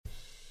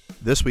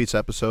This week's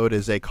episode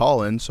is a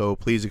call-in, so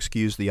please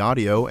excuse the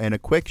audio, and a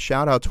quick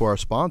shout-out to our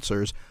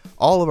sponsors.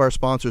 All of our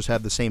sponsors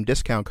have the same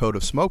discount code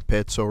of Smoke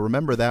Pit, so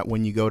remember that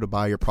when you go to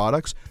buy your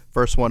products.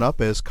 First one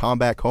up is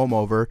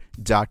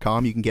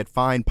combatcomeover.com. You can get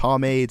fine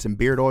pomades and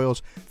beard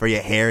oils for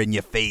your hair and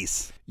your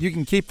face. You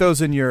can keep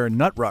those in your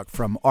nut ruck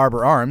from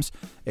Arbor Arms,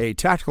 a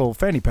tactical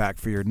fanny pack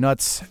for your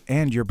nuts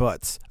and your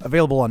butts.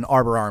 Available on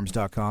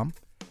arborarms.com.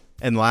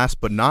 And last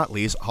but not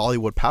least,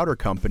 Hollywood Powder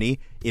Company.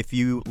 If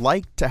you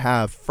like to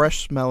have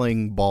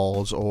fresh-smelling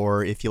balls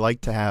or if you like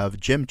to have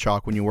gym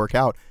chalk when you work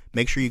out,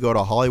 make sure you go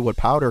to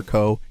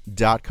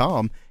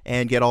HollywoodPowderCo.com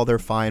and get all their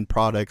fine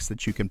products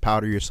that you can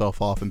powder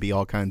yourself off and be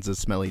all kinds of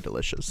smelly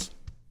delicious.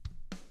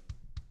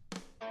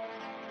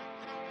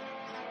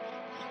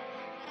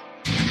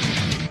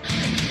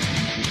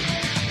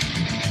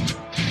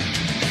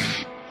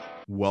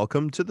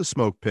 Welcome to the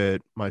Smoke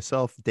Pit.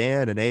 Myself,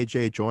 Dan, and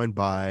AJ, joined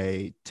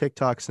by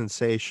TikTok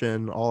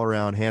sensation,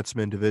 all-around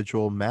handsome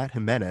individual, Matt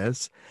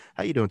Jimenez.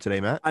 How you doing today,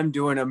 Matt? I'm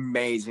doing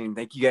amazing.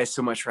 Thank you guys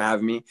so much for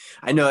having me.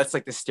 I know that's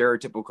like the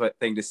stereotypical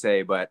thing to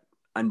say, but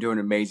I'm doing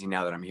amazing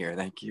now that I'm here.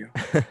 Thank you.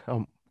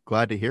 I'm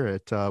glad to hear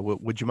it.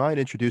 Would you mind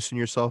introducing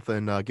yourself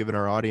and giving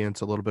our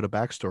audience a little bit of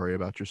backstory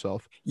about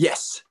yourself?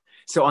 Yes.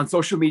 So on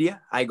social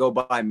media, I go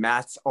by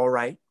Matt's All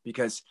Right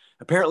because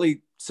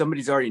apparently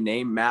somebody's already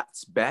named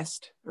Matt's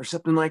Best or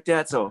something like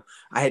that. So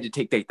I had to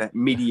take that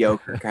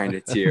mediocre kind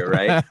of tier,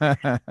 right?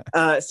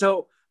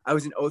 So I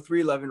was an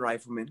 0311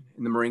 rifleman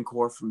in the Marine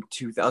Corps from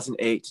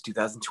 2008 to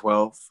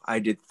 2012. I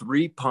did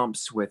 3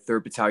 pumps with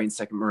 3rd Battalion,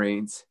 2nd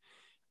Marines.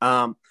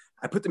 I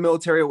put the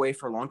military away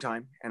for a long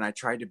time and I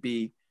tried to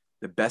be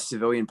the best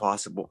civilian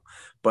possible,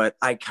 but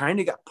I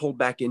kind of got pulled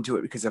back into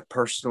it because of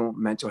personal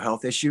mental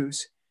health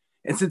issues.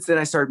 And since then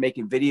I started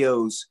making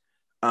videos,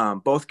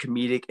 both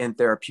comedic and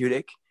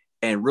therapeutic,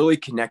 and really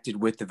connected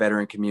with the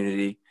veteran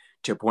community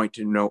to a point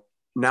to know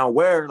now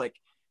where, like,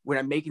 when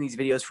I'm making these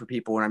videos for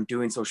people, when I'm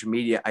doing social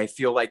media, I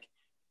feel like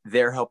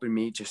they're helping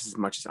me just as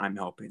much as I'm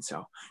helping.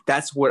 So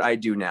that's what I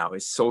do now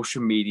is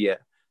social media,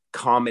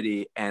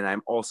 comedy. And I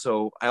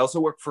also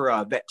work for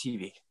Vet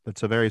TV.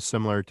 That's a very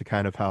similar to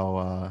kind of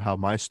how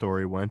my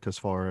story went as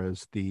far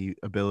as the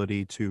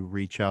ability to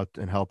reach out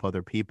and help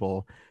other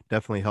people.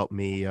 Definitely helped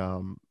me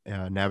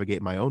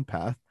navigate my own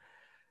path.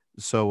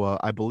 So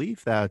I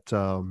believe that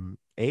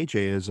AJ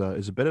is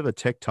a bit of a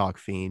TikTok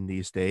fiend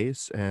these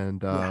days,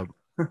 and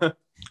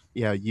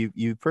yeah,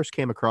 you first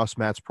came across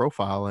Matt's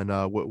profile, and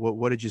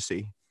what did you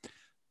see?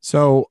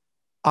 So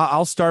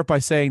I'll start by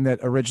saying that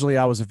originally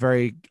I was I'm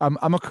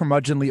a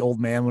curmudgeonly old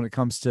man when it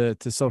comes to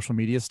social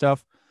media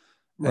stuff,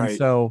 Right. And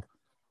so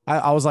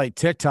I was like,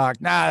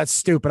 TikTok, nah, that's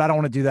stupid. I don't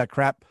want to do that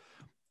crap.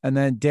 And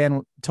then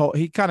Dan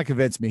he kind of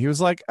convinced me. He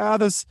was like,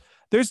 there's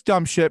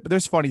dumb shit, but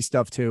there's funny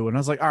stuff too. And I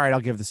was like, all right,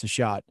 I'll give this a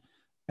shot.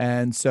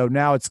 And so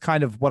now it's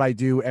kind of what I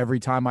do every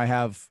time I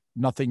have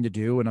nothing to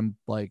do. And I'm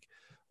like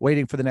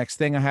waiting for the next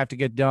thing I have to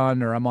get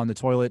done, or I'm on the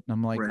toilet and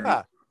I'm like,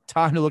 Right.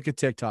 Time to look at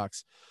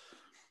TikToks.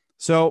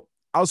 So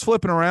I was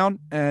flipping around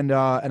and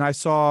I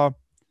saw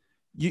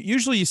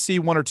usually you see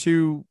 1 or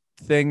 2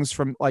 things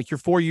from like your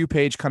For You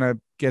page kind of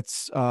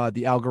gets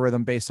the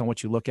algorithm based on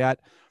what you look at.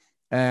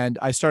 And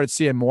I started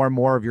seeing more and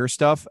more of your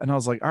stuff. And I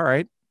was like, all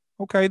right,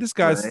 okay, this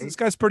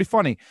guy's pretty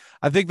funny.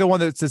 I think the one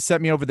that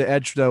set me over the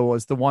edge though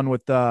was the one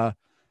with the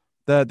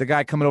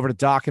guy coming over to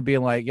Doc and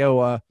being like,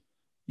 yo,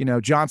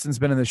 Johnson's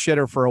been in the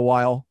shitter for a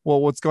while.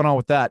 Well, what's going on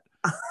with that?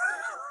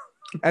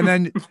 And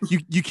then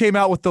you came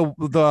out with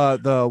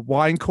the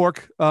wine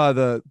cork, what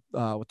the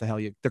hell,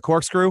 the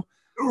corkscrew.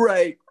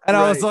 Right. And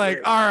I was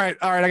like, all right,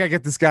 I gotta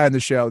get this guy on the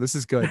show. This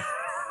is good.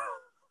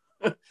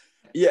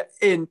 Yeah.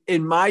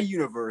 In my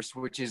universe,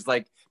 which is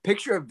like,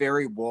 picture a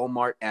very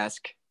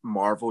Walmart-esque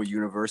Marvel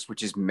universe,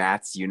 which is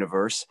Matt's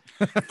universe.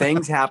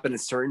 Things happen a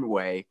certain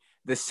way.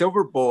 The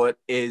silver bullet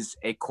is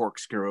a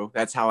corkscrew.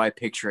 That's how I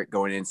picture it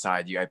going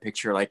inside you. I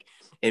picture like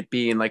it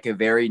being like a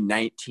very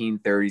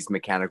 1930s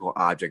mechanical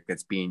object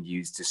that's being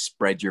used to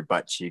spread your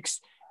butt cheeks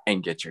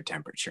and get your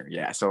temperature.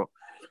 Yeah. So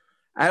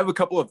I have a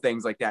couple of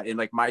things like that in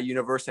like my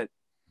universe that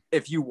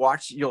if you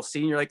watch, you'll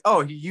see and you're like,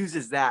 oh, he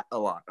uses that a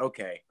lot.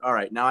 Okay. All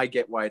right. Now I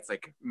get why it's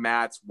like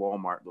Matt's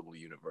Walmart little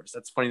universe.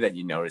 That's funny that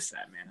you noticed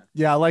that, man.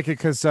 Yeah, I like it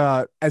because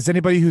as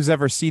anybody who's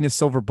ever seen a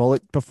silver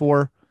bullet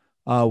before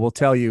will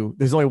tell you,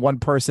 there's only one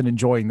person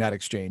enjoying that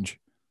exchange.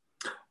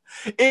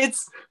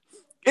 It's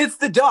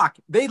the Doc.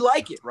 They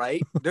like it,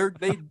 right?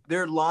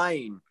 They're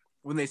lying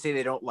when they say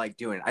they don't like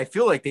doing it. I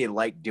feel like they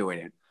like doing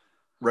it,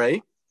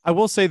 right? I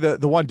will say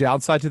the one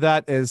downside to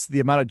that is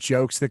the amount of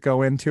jokes that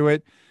go into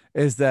it.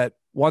 Is that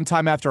one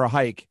time after a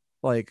hike,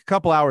 like a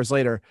couple hours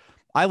later,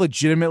 I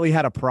legitimately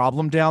had a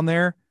problem down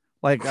there,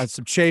 like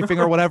some chafing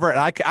or whatever, and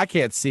I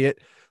can't see it.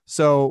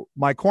 So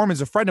my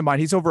corpsman's a friend of mine.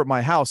 He's over at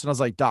my house, and I was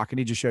like, Doc, I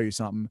need to show you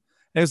something.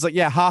 And he was like,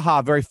 yeah,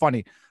 haha, very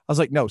funny. I was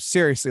like, no,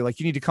 seriously, like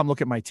you need to come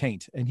look at my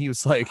taint. And he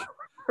was like,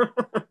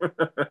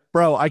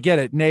 bro, I get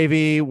it.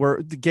 Navy,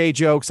 we're the gay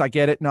jokes. I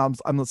get it. No,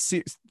 I'm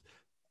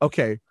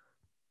okay.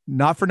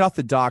 Not for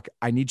nothing, Doc.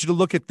 I need you to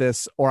look at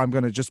this or I'm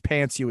going to just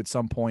pants you at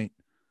some point.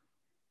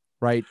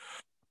 Right.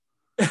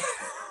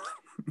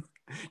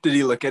 Did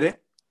he look at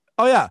it?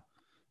 Oh yeah.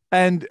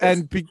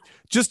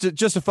 Just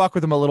to fuck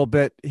with him a little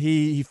bit,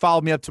 he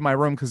followed me up to my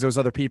room because there was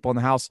other people in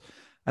the house,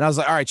 and I was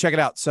like, all right, check it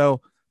out.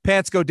 So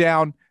pants go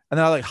down, and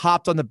then I like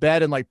hopped on the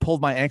bed and like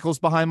pulled my ankles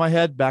behind my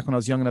head back when I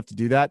was young enough to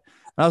do that.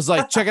 And I was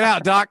like, check it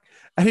out, Doc.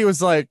 And he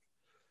was like,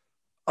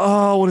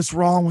 oh, what is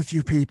wrong with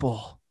you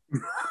people?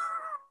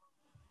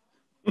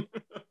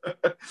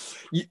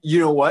 You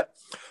know what?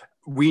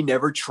 We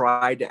never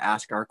tried to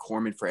ask our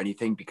corpsman for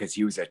anything because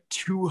he was a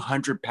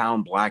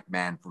 200-pound black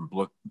man from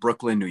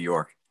Brooklyn, New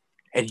York.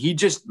 And he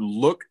just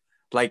looked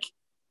like,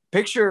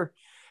 picture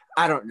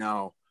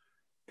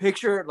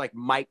like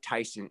Mike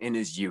Tyson in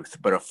his youth,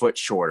 but a foot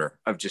shorter,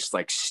 of just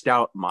like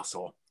stout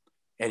muscle.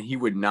 And he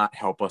would not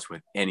help us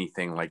with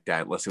anything like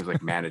that unless it was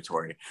like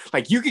mandatory.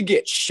 Like you could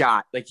get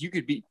shot, like you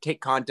could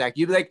take contact.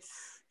 You'd be like,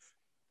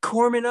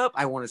 Corpsman up.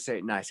 I want to say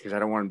it nice because I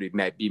don't want him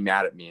to be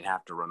mad at me and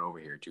have to run over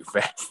here too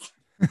fast.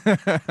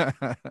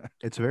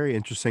 It's a very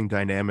interesting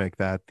dynamic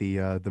that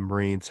the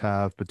Marines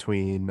have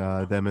between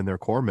them and their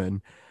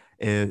corpsmen.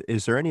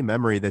 Is there any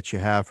memory that you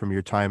have from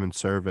your time in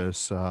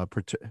service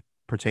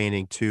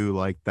pertaining to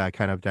like that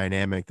kind of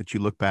dynamic that you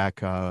look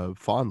back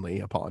fondly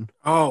upon?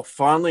 Oh,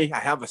 fondly. I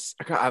have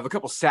a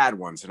couple sad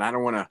ones, and I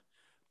don't want to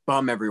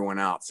bum everyone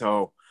out.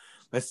 So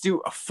let's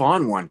do a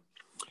fun one.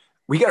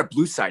 We got a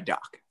blue side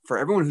doc. For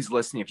everyone who's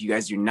listening, if you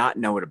guys do not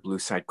know what a blue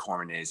side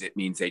corpsman is, it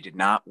means they did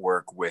not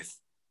work with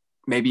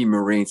maybe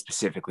Marines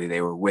specifically.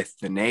 They were with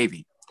the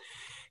Navy.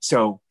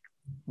 So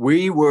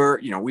we were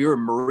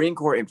Marine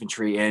Corps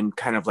infantry in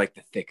kind of like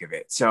the thick of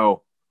it.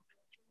 So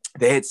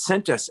they had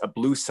sent us a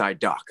blue side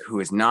doc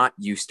who is not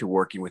used to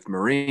working with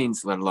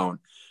Marines, let alone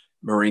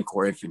Marine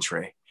Corps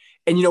infantry.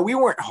 And, we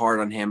weren't hard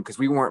on him because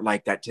we weren't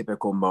like that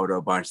typical moto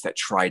bunch that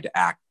tried to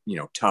act,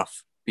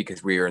 tough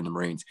because we were in the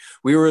Marines.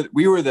 We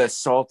were the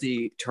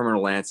salty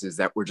terminal lances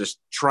that were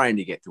just trying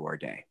to get through our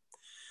day.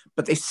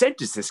 But they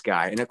sent us this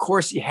guy. And of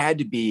course he had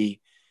to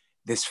be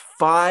this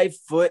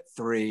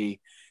 5'3"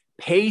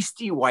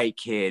 pasty white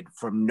kid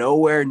from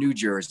nowhere, New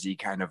Jersey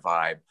kind of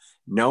vibe.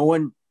 No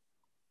one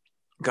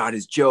got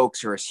his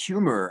jokes or his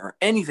humor or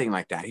anything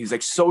like that. He was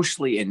like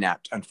socially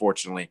inept,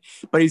 unfortunately,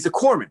 but he's a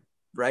corpsman,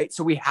 right?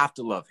 So we have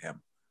to love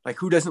him. Like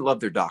who doesn't love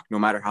their doc, no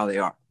matter how they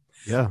are?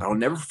 Yeah. I'll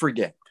never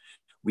forget.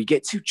 We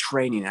get to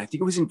training. I think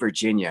it was in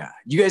Virginia.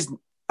 You guys,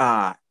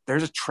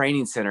 there's a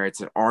training center.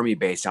 It's an Army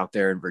base out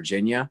there in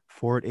Virginia.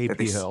 Fort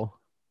A.P. Hill.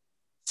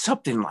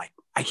 Something like,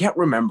 I can't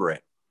remember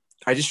it.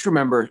 I just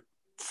remember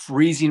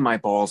freezing my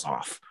balls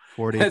off.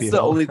 Fort A.P. That's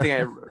the only thing I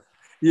remember.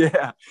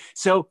 Yeah.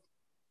 So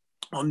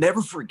I'll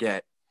never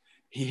forget.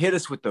 He hit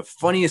us with the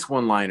funniest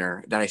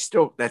one-liner that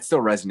still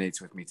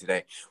resonates with me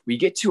today. We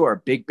get to our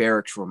big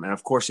barracks room, and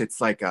of course it's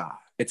like a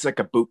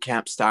boot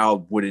camp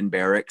style wooden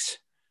barracks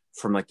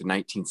from like the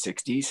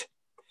 1960s.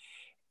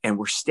 And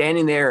we're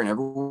standing there and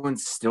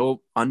everyone's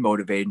still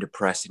unmotivated and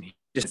depressed. And he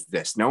just says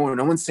this. No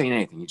one's saying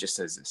anything. He just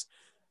says this.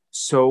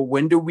 So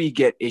when do we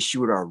get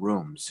issued our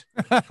rooms?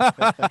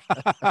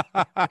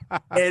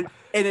 and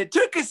it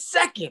took a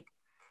second.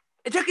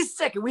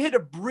 We had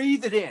to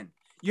breathe it in.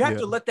 You have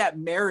to let that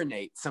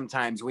marinate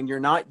sometimes when you're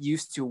not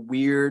used to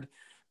weird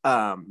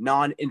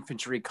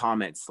non-infantry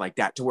comments like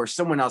that, to where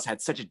someone else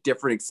had such a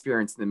different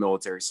experience in the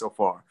military so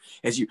far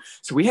as you.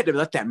 So we had to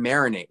let that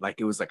marinate like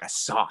it was like a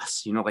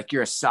sauce, like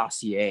you're a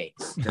saucier.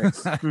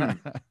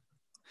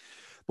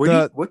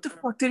 What the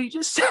fuck did he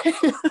just say?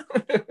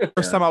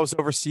 First time I was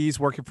overseas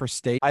working for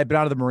state, I had been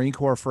out of the Marine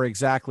Corps for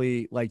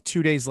exactly like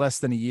 2 days less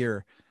than a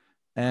year.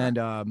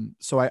 And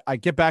so I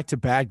get back to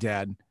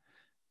Baghdad,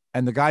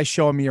 and the guy's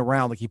showing me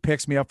around. Like he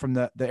picks me up from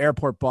the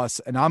airport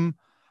bus, and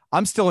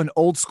I'm still in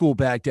old school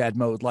Baghdad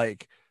mode.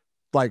 Like,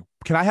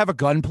 can I have a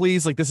gun,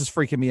 please? Like, this is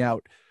freaking me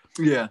out.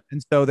 Yeah.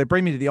 And so they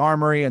bring me to the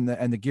armory and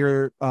the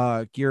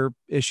gear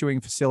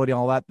issuing facility, and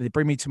all that. They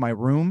bring me to my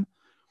room,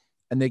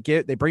 and they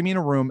bring me in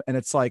a room, and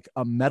it's like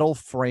a metal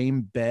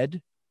frame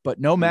bed, but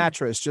no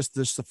mattress, just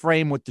the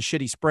frame with the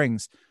shitty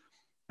springs.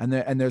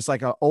 And there's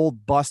like an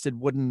old busted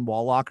wooden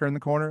wall locker in the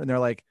corner. And they're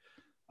like,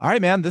 all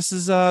right, man, this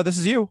is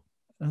you.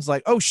 And I was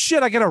like, oh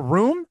shit, I get a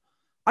room?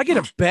 I get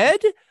a bed?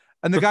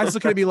 And the guy's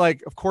looking at me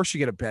like, of course you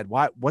get a bed.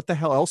 Why? What the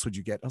hell else would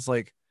you get? I was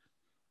like,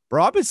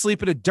 bro, I've been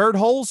sleeping in dirt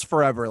holes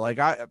forever. Like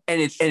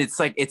it's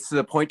like, it's to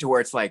the point to where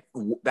it's like,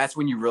 that's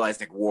when you realize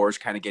like war is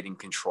kind of getting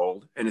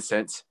controlled in a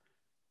sense,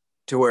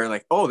 to where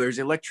like, oh, there's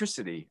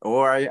electricity,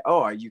 or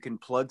you can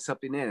plug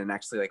something in and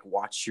actually like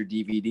watch your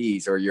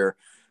DVDs or your,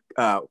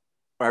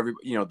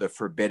 the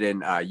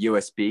forbidden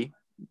USB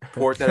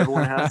port that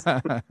everyone has.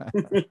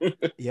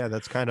 Yeah,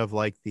 that's kind of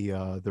like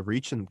the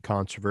recent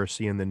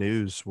controversy in the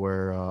news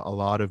where a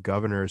lot of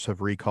governors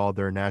have recalled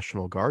their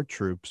National Guard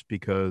troops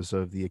because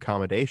of the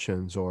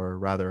accommodations, or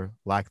rather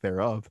lack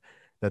thereof,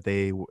 that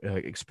they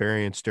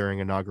experienced during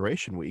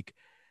inauguration week.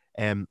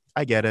 And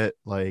I get it,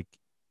 like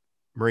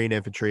Marine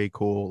infantry,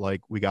 cool,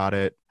 like we got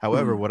it.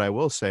 However, what I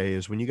will say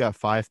is when you got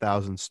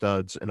 5,000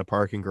 studs in a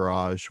parking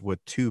garage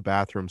with 2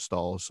 bathroom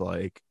stalls,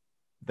 like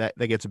that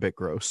gets a bit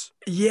gross.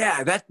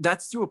 Yeah,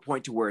 that's to a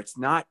point to where it's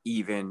not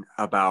even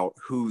about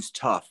who's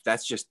tough.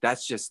 That's just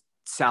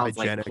sounds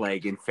Hygienic. like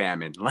plague and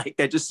famine. Like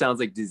that just sounds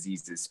like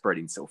diseases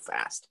spreading so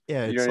fast.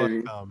 Yeah, You know it's what I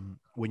like mean?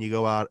 when you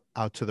go out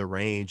to the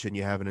range and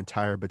you have an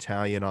entire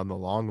battalion on the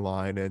long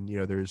line, and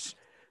there's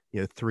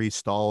 3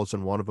 stalls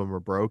and one of them are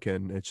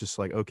broken. It's just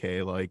like,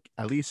 okay, like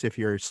at least if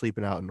you're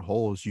sleeping out in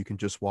holes, you can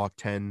just walk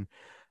 10.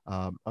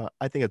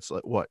 I think it's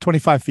like what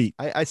 25 feet.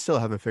 I still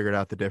haven't figured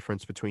out the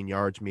difference between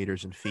yards,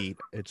 meters, and feet.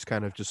 It's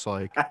kind of just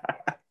like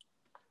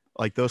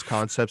those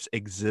concepts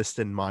exist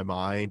in my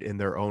mind in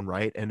their own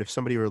right. And if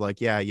somebody were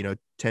like, yeah,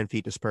 10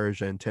 feet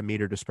dispersion,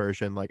 10-meter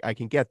dispersion, like I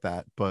can get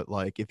that. But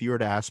like if you were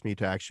to ask me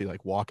to actually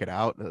like walk it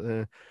out,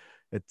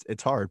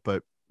 it's hard.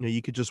 But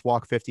you could just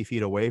walk 50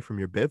 feet away from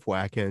your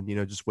bivouac and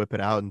just whip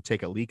it out and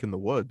take a leak in the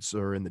woods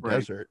or in the Right.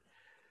 desert.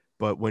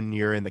 But when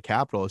you're in the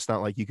capital, it's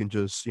not like you can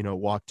just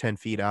walk 10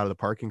 feet out of the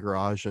parking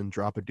garage and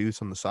drop a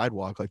deuce on the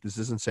sidewalk. Like this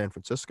isn't San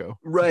Francisco.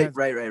 Right.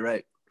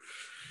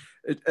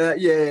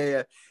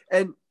 Yeah.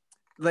 And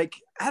like,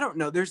 I don't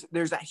know, there's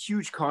that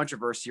huge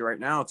controversy right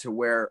now to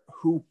where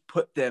who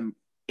put them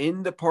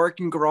in the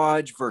parking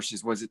garage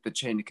versus was it the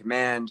chain of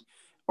command,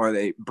 or are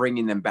they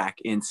bringing them back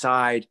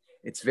inside?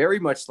 It's very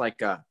much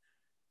like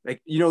when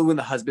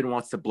the husband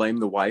wants to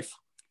blame the wife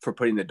for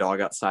putting the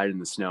dog outside in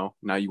the snow.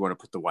 Now you want to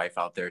put the wife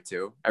out there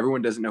too.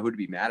 Everyone doesn't know who to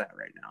be mad at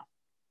right now.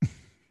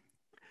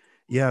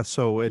 Yeah,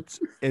 so it's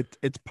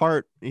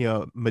part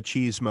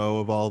machismo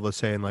of all of us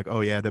saying like,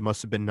 oh yeah, that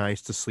must have been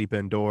nice to sleep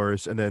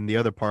indoors, and then the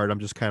other part, I'm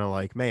just kind of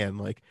like, man,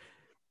 like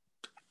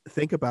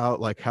think about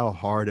like how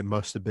hard it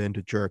must have been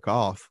to jerk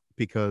off,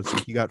 because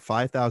like, you got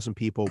 5,000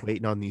 people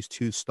waiting on these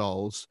 2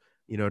 stalls.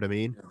 You know what I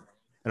mean?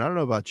 And I don't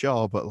know about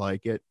y'all, but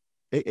like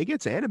it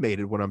gets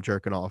animated when I'm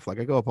jerking off. Like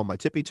I go up on my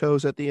tippy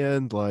toes at the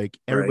end. Like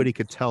everybody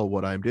could tell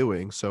what I'm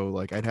doing, so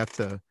like I'd have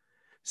to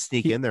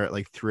sneak in there at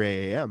like 3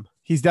 a.m.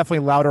 He's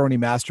definitely louder when he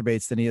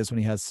masturbates than he is when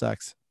he has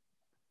sex.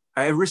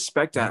 I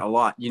respect that a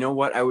lot. You know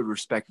what I would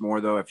respect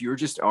more though? If you were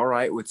just all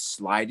right with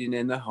sliding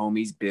in the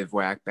homie's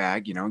bivouac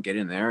bag, get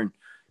in there and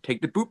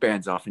take the boot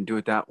bands off and do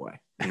it that way.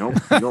 You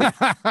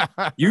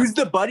don't use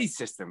the buddy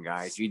system,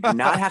 guys. You do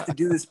not have to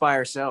do this by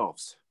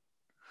ourselves.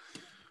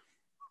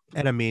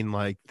 And I mean,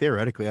 like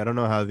theoretically, I don't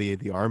know how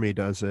the army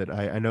does it.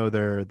 I know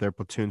their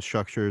platoon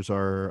structures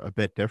are a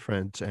bit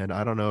different, and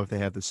I don't know if they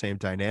have the same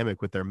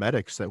dynamic with their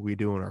medics that we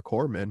do in our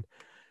corpsmen.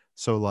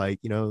 So like,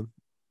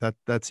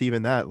 that's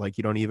even that. Like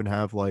you don't even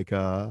have like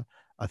a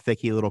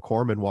thicky little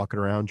corpsman walking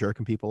around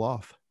jerking people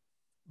off.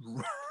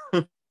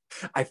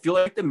 I feel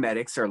like the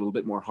medics are a little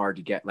bit more hard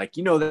to get. Like,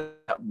 that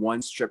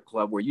one strip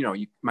club where,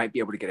 you might be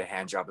able to get a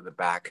hand job in the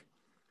back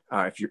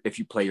if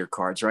you play your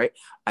cards right.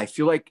 I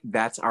feel like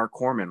that's our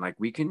corpsman. Like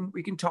we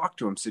can talk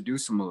to them,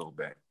 seduce them a little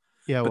bit.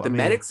 Yeah, but the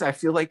medics, I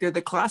feel like they're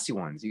the classy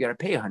ones. You got to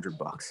pay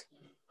 $100.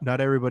 Not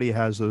everybody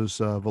has those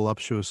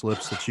voluptuous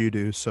lips that you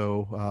do.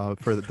 So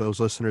for those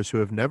listeners who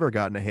have never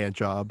gotten a hand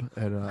job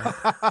at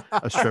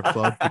a strip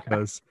club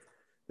because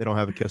they don't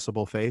have a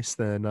kissable face,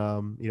 then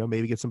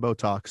maybe get some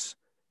Botox.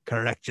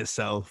 Correct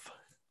yourself.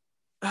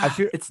 I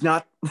feel it's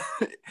not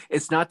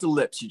the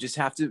lips. You just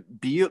have to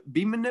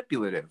be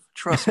manipulative.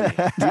 Trust me.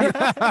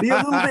 Be a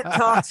little bit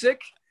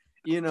toxic.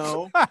 Be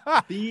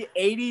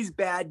 80s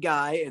bad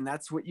guy, and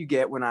that's what you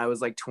get when I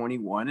was like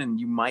 21, and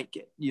you might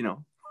get.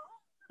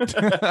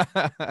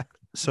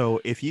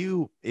 So if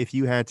you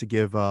had to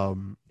give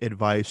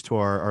advice to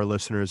our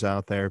listeners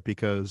out there,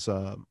 because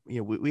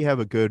we have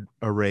a good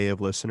array of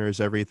listeners,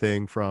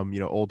 everything from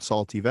old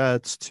salty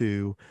vets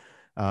to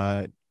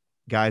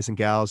guys and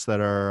gals that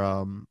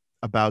are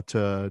about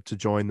to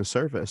join the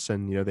service,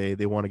 and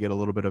they want to get a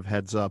little bit of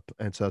heads up,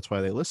 and so that's why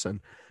they listen.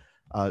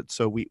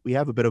 So we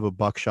have a bit of a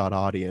buckshot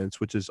audience,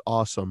 which is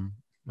awesome,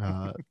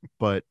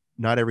 but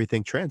not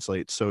everything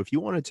translates. So if you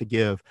wanted to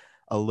give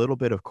a little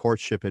bit of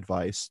courtship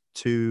advice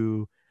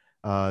to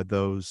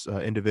those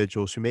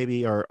individuals who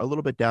maybe are a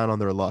little bit down on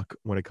their luck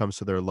when it comes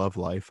to their love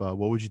life, what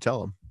would you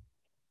tell them?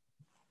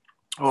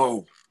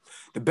 Oh,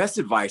 the best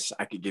advice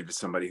I could give to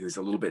somebody who's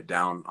a little bit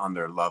down on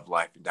their love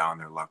life and down on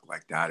their luck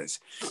like that is,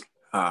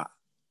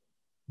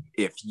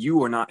 if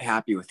you are not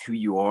happy with who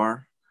you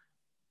are,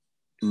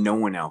 no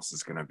one else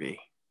is going to be.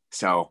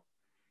 So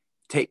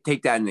take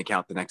that into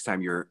account the next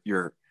time you're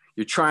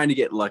trying to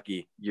get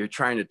lucky, you're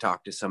trying to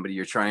talk to somebody,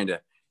 you're trying to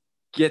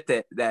get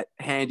that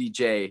handy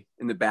J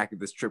in the back of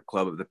the strip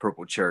club of the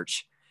Purple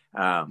Church.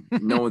 No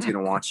one's going to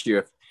want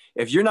you.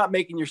 If you're not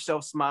making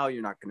yourself smile,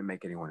 you're not going to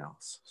make anyone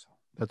else. So.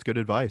 That's good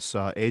advice.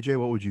 AJ,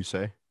 what would you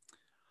say?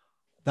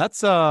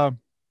 That's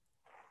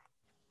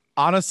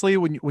honestly,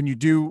 when you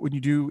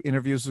do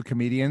interviews with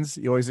comedians,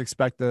 you always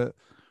expect the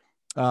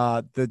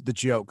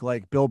joke.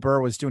 Like Bill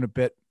Burr was doing a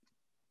bit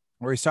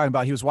where he's talking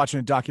about he was watching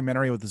a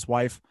documentary with his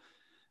wife,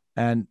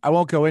 and I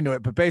won't go into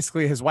it, but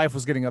basically his wife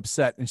was getting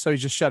upset, and so he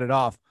just shut it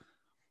off.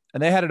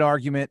 And they had an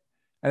argument,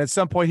 and at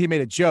some point he made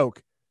a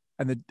joke,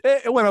 and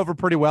it went over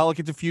pretty well. It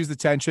could diffuse the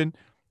tension,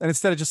 and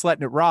instead of just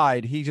letting it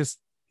ride, he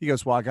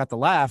goes, "Well, I got the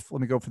laugh.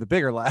 Let me go for the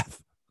bigger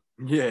laugh."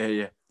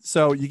 Yeah.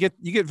 So you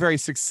get very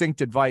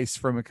succinct advice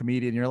from a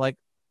comedian. You're like,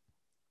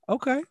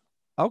 Okay.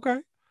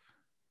 Okay.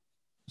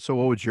 So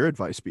what would your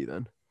advice be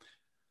then?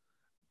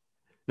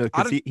 No, I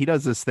because don't, he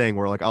does this thing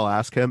where like I'll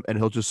ask him and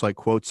he'll just like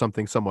quote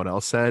something someone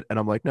else said, and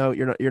I'm like, no,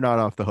 you're not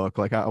off the hook.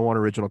 Like I want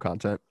original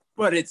content.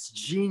 But it's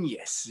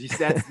genius.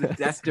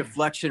 That's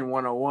deflection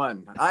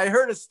 101. I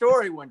heard a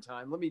story one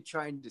time. Let me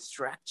try and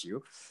distract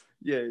you.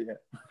 Yeah.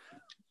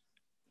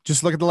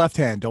 just look at the left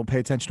hand. Don't pay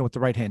attention to what the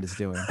right hand is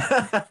doing.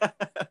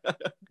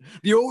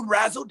 The old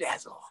razzle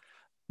dazzle.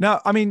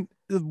 Now, I mean,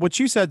 what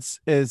you said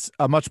is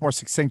a much more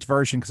succinct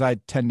version because I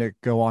tend to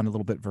go on a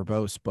little bit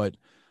verbose, but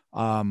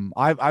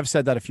I've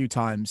said that a few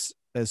times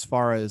as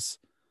far as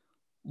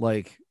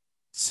like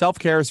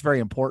self-care is very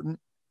important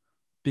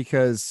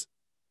because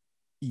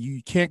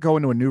you can't go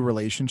into a new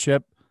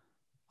relationship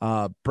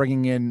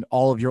bringing in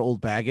all of your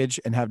old baggage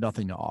and have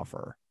nothing to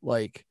offer.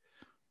 Like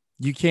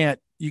you can't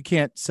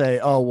say,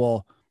 oh,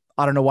 well,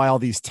 I don't know why all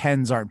these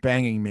 10s aren't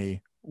banging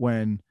me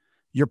when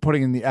you're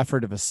putting in the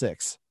effort of a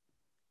 6.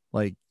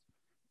 Like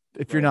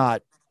if you're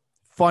not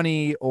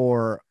funny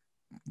or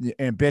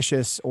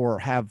ambitious or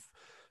have,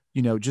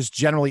 just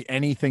generally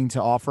anything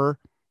to offer,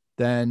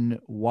 then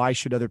why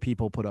should other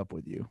people put up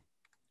with you?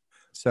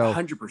 So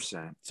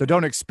 100%. So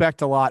don't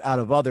expect a lot out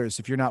of others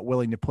if you're not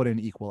willing to put in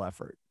equal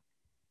effort.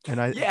 And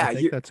I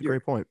think that's a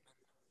great point.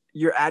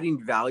 You're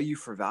adding value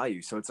for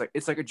value. So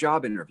it's like a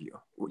job interview.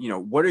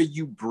 What are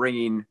you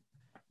bringing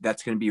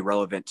that's going to be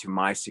relevant to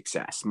my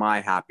success,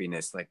 my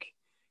happiness?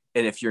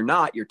 And if you're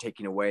not, you're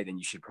taking away, then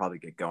you should probably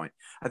get going.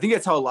 I think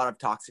that's how a lot of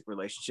toxic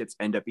relationships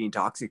end up being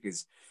toxic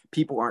is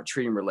people aren't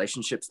treating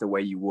relationships the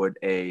way you would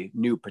a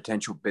new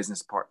potential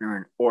business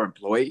partner or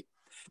employee.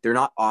 They're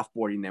not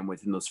offboarding them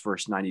within those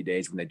first 90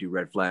 days when they do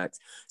red flags.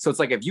 So it's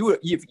like if you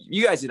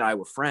guys and I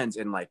were friends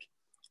and like,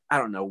 I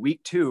don't know,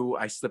 week 2,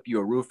 I slip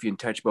you a roofie and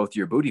touch both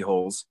your booty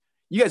holes,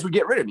 you guys would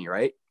get rid of me,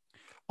 right?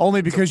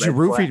 Only because you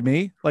roofied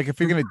me. Like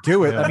if you're going to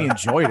do it, Yeah. let me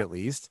enjoy it at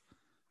least.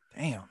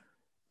 Damn.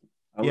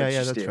 Yeah,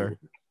 that's fair.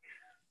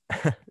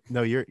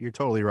 No, you're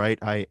totally right.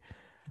 I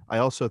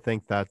also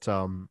think that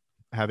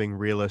having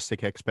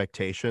realistic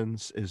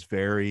expectations is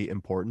very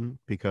important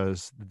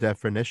because the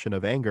definition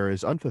of anger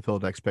is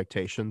unfulfilled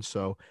expectations.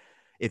 So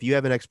if you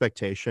have an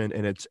expectation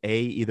and it's A,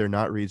 either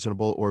not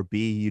reasonable, or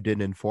B, you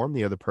didn't inform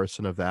the other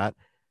person of that,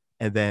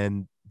 and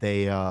then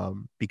they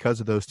because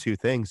of those two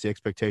things, the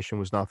expectation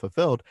was not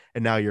fulfilled,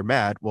 and now you're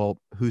mad. Well,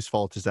 whose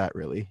fault is that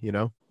really,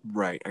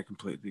 Right. I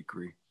completely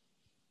agree.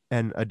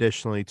 And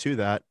additionally to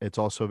that, it's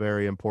also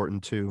very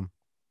important to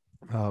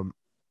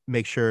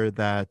make sure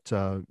that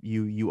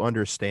you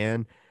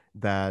understand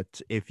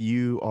that if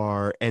you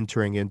are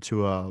entering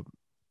into a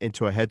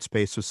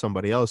headspace with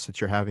somebody else, that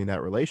you're having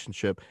that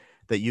relationship,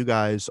 that you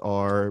guys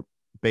are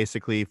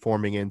basically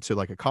forming into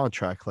like a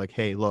contract. Like,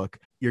 hey, look,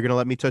 you're gonna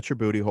let me touch your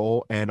booty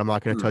hole, and I'm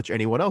not gonna touch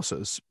anyone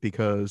else's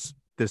because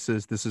this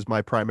is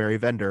my primary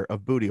vendor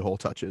of booty hole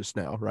touches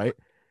now, right?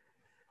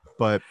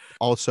 But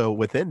also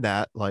within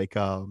that, like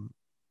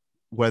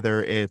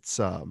whether it's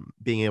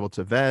being able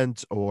to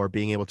vent or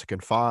being able to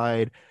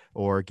confide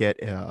or get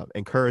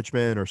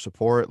encouragement or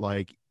support,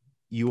 like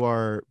you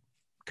are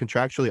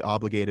contractually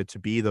obligated to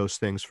be those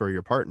things for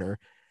your partner,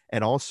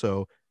 and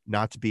also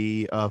not to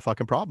be a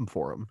fucking problem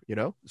for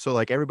them. So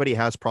like everybody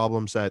has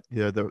problems that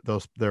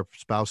their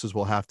spouses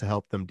will have to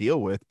help them deal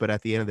with, but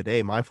at the end of the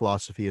day, my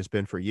philosophy has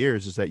been for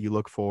years is that you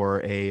look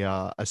for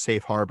a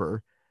safe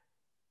harbor,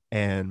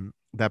 and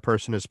that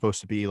person is supposed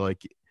to be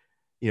like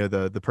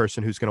the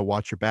person who's going to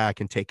watch your back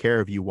and take care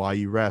of you while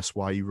you rest,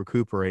 while you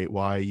recuperate,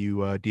 while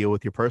you deal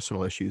with your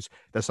personal issues.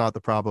 That's not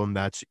the problem.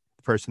 That's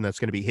the person that's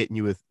going to be hitting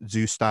you with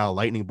Zeus style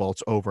lightning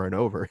bolts over and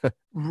over.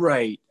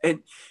 Right.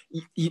 And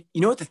you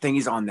know what the thing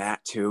is on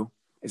that too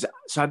is,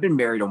 so I've been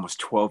married almost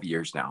 12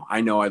 years now. I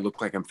know I look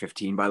like I'm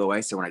 15, by the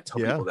way. So when I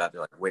tell people that,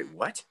 they're like, wait,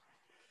 what?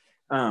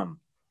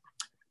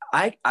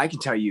 I can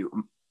tell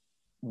you,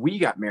 we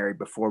got married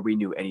before we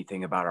knew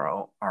anything about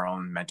our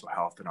own mental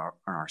health and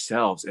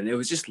ourselves. And it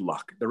was just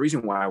luck. The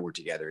reason why we're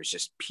together is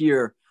just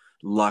pure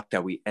luck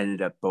that we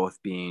ended up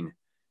both being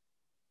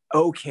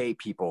okay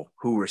people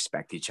who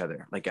respect each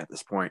other, like at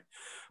this point.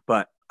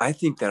 But I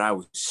think that I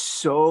was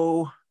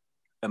so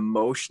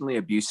emotionally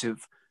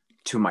abusive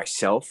to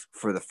myself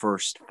for the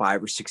first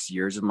 5 or 6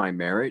 years of my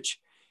marriage.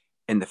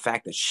 And the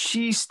fact that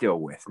she's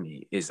still with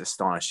me is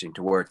astonishing,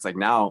 to where it's like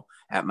now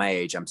at my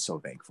age, I'm so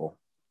thankful.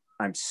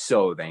 I'm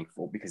so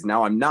thankful because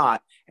now I'm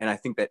not. And I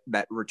think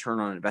that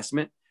return on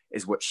investment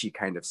is what she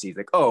kind of sees.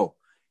 Like, oh,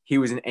 he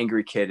was an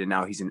angry kid and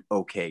now he's an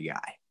okay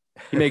guy.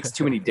 He makes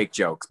too many dick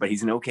jokes, but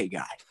he's an okay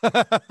guy.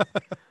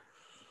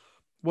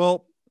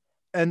 Well,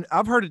 and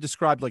I've heard it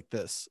described like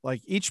this,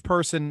 like each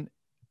person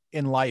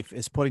in life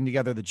is putting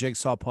together the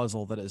jigsaw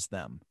puzzle that is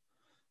them.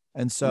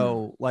 And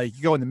so like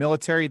you go in the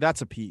military,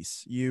 that's a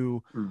piece.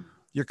 You're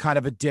kind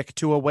of a dick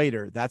to a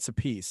waiter. That's a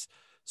piece.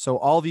 So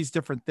all these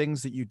different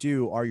things that you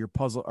do are your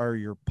puzzle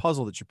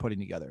that you're putting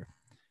together.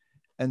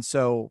 And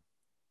so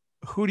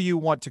who do you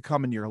want to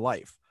come into your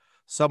life?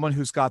 Someone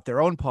who's got their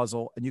own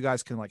puzzle and you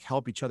guys can like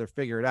help each other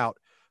figure it out,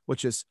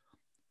 which is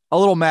a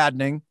little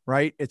maddening,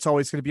 right? It's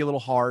always going to be a little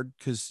hard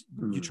because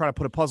you're trying to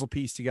put a puzzle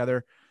piece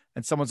together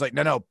and someone's like,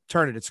 no,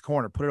 turn it. It's a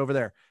corner. Put it over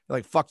there. You're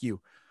like, fuck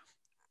you.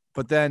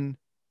 But then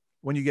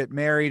when you get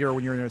married or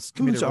when you're in a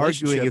committed Who's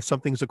arguing relationship, if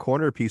something's a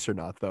corner piece or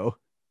not, though?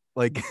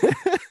 Like,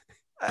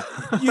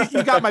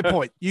 you got my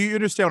point. You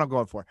understand what I'm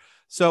going for.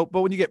 So,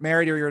 but when you get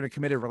married or you're in a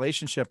committed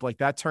relationship, like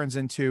that turns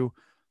into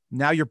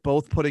now you're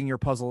both putting your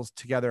puzzles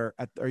together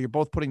or you're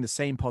both putting the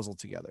same puzzle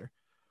together.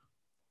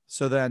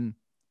 So then,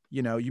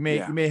 you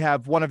may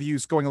have one of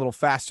you's going a little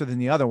faster than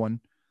the other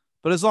one,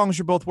 but as long as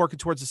you're both working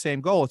towards the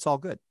same goal, it's all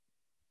good.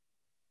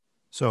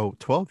 So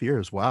 12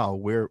 years. Wow.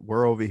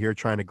 We're over here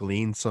trying to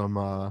glean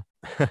some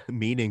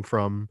meaning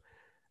from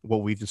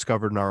what we've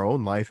discovered in our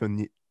own life.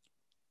 And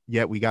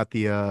yet we got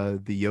the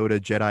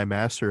Yoda Jedi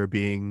Master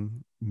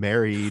being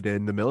married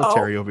in the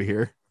military over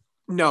here.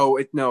 No,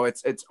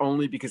 it's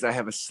only because I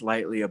have a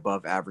slightly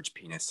above average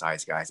penis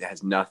size, guys. It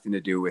has nothing to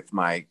do with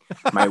my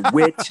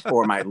wit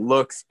or my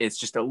looks. It's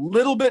just a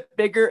little bit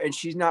bigger, and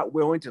she's not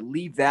willing to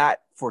leave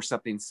that for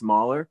something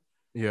smaller.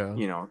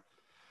 Yeah.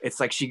 It's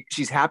like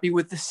she's happy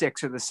with the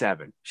 6 or the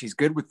 7. She's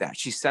good with that.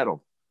 She's settled.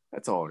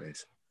 That's all it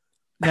is.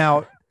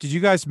 Now, did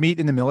you guys meet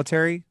in the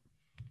military?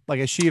 Like,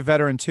 is she a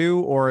veteran too,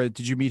 or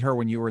did you meet her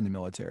when you were in the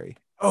military?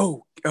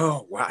 Oh,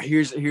 wow.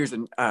 Here's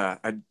a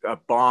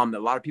bomb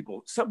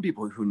that some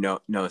people who know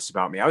this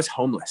about me. I was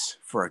homeless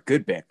for a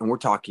good bit. And we're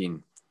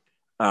talking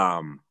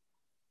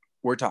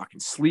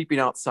sleeping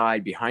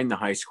outside behind the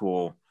high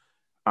school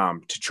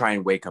to try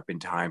and wake up in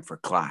time for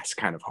class,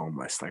 kind of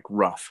homeless, like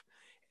rough.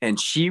 And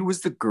she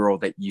was the girl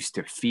that used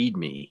to feed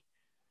me.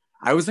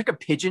 I was like a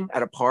pigeon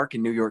at a park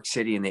in New York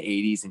City in the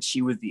 80s. And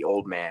she was the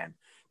old man.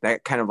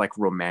 That kind of like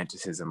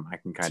romanticism I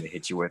can kind of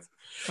hit you with.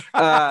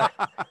 I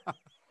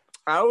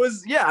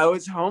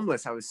was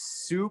homeless. I was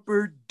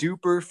super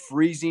duper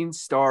freezing,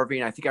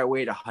 starving. I think I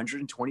weighed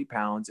 120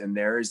 pounds. And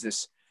there is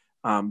this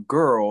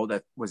girl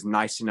that was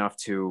nice enough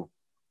to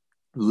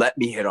let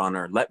me hit on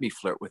her, let me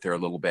flirt with her a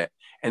little bit,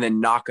 and then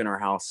knock on her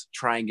house,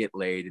 try and get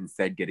laid,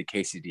 instead get a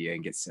quesadilla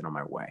and get sent on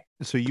my way.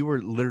 So you were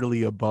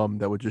literally a bum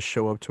that would just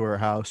show up to her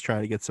house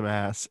trying to get some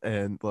ass,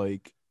 and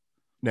like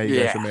now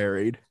you guys are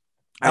married.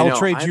 I'll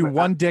trade you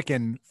one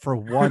dickin for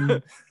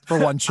one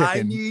chicken.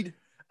 I need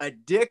a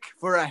dick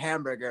for a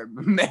hamburger.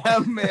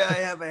 Ma'am, may I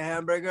have a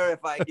hamburger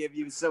if I give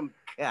you some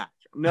cash?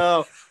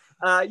 No.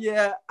 I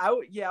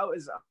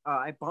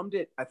bummed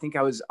it. I think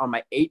I was on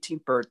my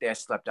 18th birthday. I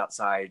slept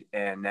outside,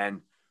 and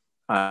then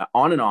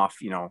on and off,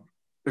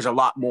 there's a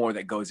lot more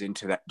that goes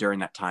into that during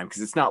that time.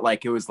 Cause it's not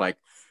like it was like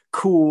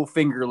cool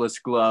fingerless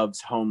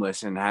gloves,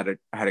 homeless, and had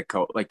a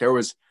coat. Like there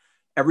was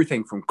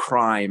everything from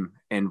crime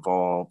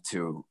involved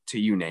to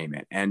you name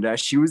it. And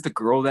she was the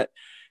girl that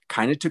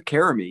kind of took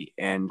care of me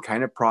and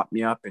kind of propped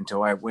me up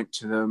until I went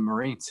to the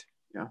Marines.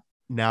 Yeah.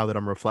 Now that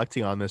I'm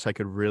reflecting on this, I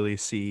could really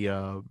see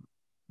the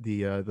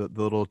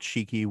little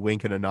cheeky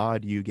wink and a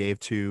nod you gave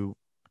to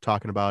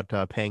talking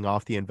about paying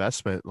off the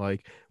investment.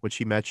 Like when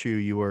she met you,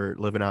 you were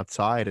living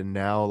outside, and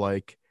now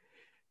like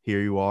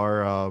here you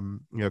are,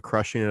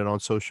 crushing it on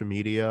social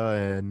media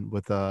and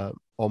with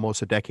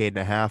almost a decade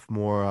and a half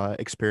more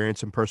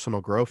experience and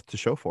personal growth to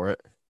show for it.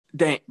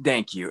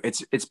 Thank you.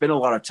 It's been a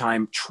lot of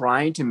time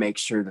trying to make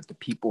sure that the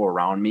people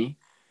around me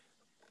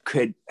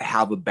could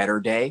have a better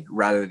day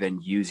rather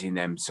than using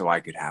them so I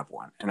could have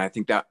one. And I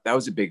think that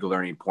was a big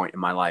learning point in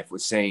my life,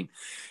 was saying,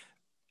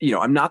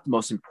 I'm not the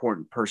most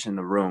important person in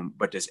the room,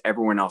 but does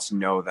everyone else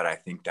know that I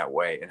think that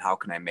way? And how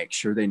can I make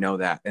sure they know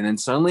that? And then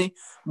suddenly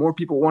more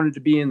people wanted to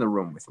be in the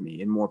room with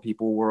me, and more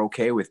people were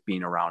okay with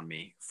being around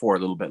me for a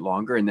little bit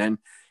longer. And then,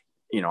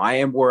 I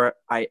am where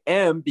I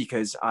am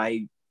because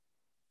I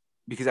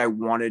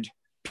wanted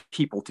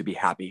people to be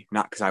happy,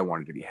 not because I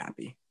wanted to be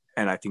happy.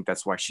 And I think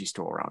that's why she's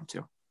still around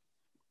too.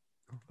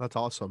 That's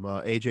awesome.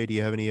 AJ, do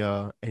you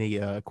have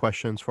any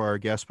questions for our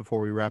guests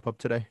before we wrap up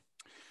today?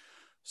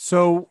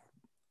 So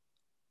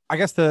I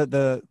guess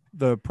the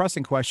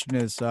pressing question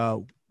is,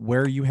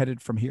 where are you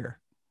headed from here?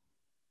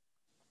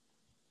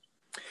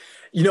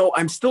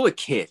 I'm still a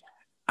kid.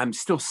 I'm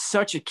still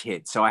such a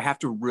kid. So I have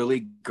to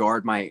really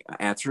guard my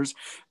answers.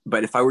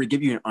 But if I were to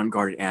give you an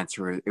unguarded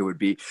answer, it would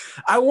be,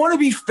 I want to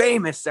be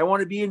famous. I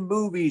want to be in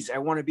movies. I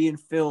want to be in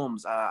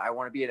films. I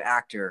want to be an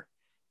actor.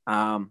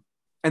 And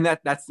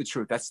that's the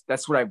truth.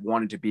 That's what I've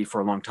wanted to be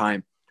for a long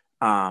time.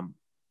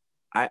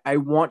 I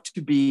want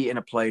to be in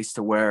a place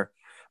to where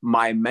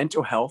my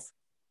mental health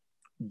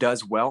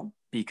does well,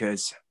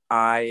 because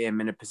I am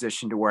in a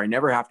position to where I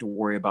never have to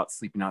worry about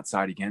sleeping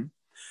outside again.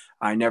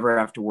 I never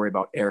have to worry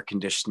about air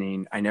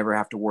conditioning. I never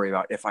have to worry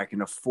about if I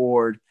can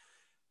afford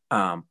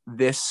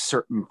this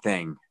certain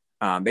thing.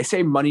 They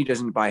say money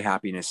doesn't buy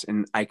happiness,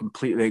 and I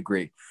completely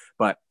agree.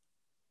 But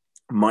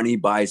money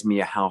buys me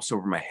a house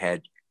over my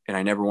head, and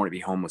I never want to be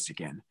homeless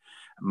again.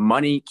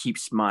 Money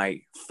keeps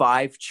my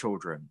 5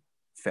 children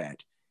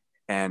fed,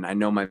 and I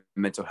know my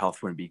mental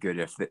health wouldn't be good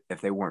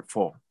if they weren't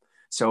full.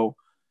 So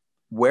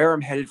where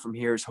I'm headed from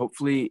here is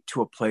hopefully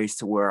to a place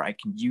to where I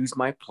can use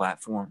my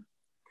platform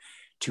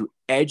to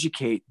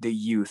educate the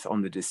youth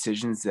on the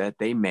decisions that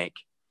they make,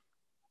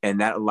 And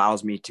that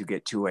allows me to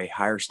get to a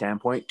higher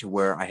standpoint to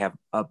where I have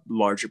a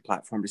larger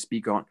platform to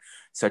speak on,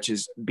 such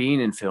as being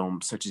in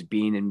film, such as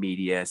being in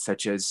media,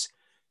 such as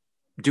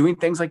doing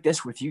things like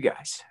this with you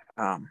guys.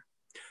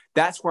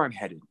 That's where I'm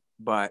headed.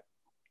 But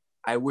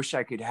I wish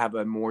I could have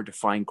a more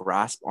defined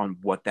grasp on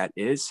what that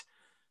is,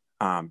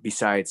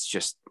 besides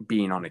just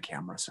being on a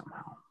camera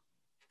somehow.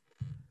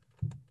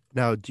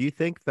 Now, do you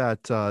think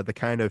that the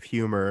kind of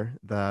humor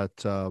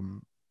that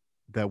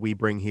that we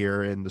bring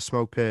here in the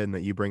Smoke Pit and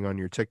that you bring on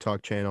your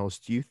TikTok channels,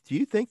 do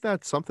you think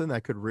that's something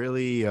that could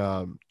really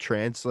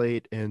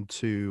translate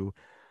into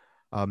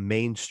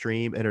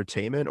mainstream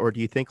entertainment, or do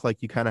you think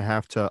like you kind of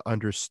have to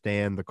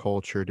understand the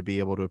culture to be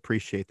able to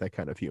appreciate that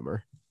kind of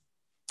humor?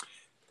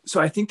 So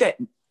I think that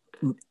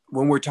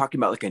when we're talking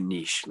about like a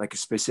niche, like a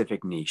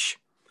specific niche,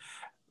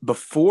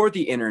 before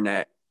the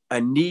internet, a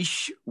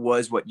niche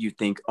was what you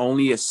think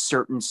only a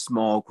certain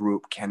small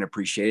group can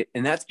appreciate it.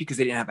 And that's because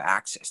they didn't have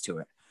access to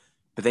it.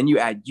 But then you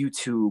add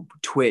YouTube,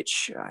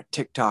 Twitch,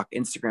 TikTok,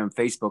 Instagram,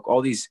 Facebook,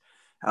 all these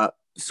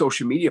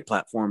social media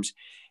platforms,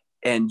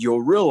 and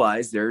you'll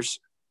realize there's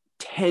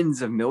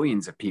tens of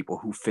millions of people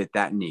who fit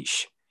that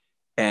niche.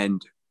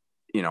 And,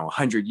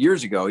 100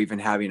 years ago, even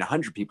having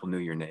 100 people knew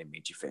your name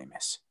made you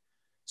famous.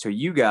 So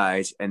you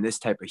guys and this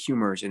type of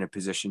humor is in a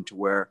position to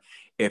where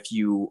if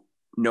you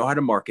know how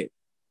to market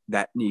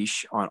that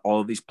niche on all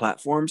of these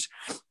platforms,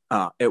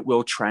 it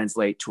will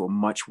translate to a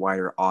much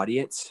wider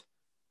audience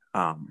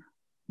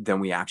than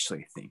we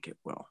actually think it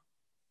will.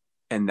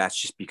 And that's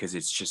just because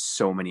it's just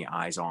so many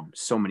eyes on,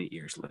 so many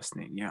ears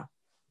listening. Yeah.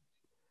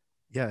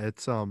 Yeah,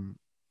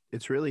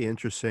 it's really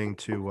interesting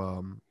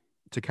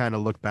to kind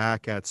of look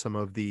back at some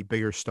of the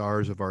bigger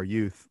stars of our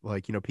youth,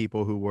 like,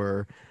 people who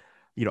were,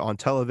 on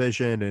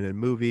television and in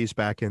movies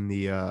back in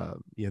the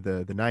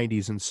the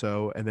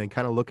 90s and then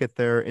kind of look at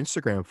their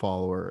Instagram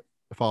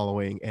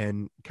following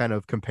and kind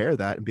of compare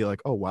that and be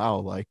like, oh wow,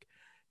 like,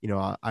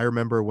 I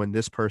remember when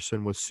this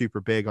person was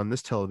super big on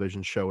this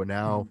television show, and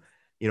now,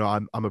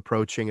 I'm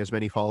approaching as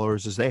many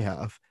followers as they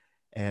have.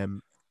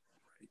 And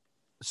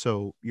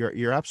so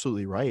you're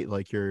absolutely right.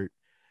 Like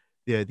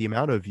the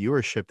amount of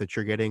viewership that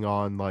you're getting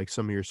on like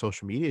some of your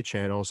social media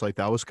channels, like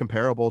that was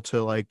comparable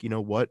to like,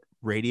 what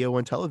radio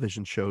and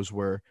television shows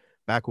were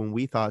back when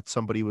we thought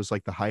somebody was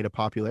like the height of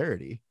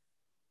popularity.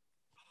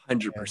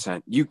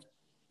 100%.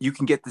 You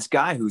can get this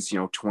guy who's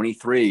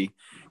 23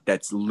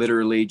 that's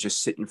literally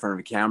just sitting in front of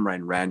a camera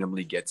and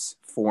randomly gets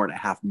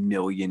 4.5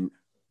 million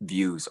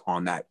views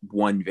on that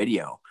one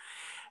video.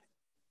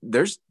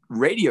 There's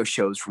radio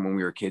shows from when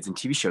we were kids and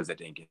TV shows that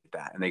didn't get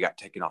that, and they got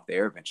taken off the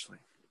air eventually.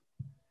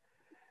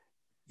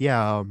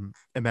 Yeah,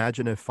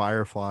 imagine if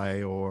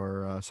Firefly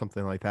or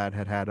something like that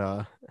had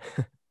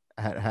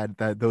had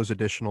those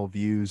additional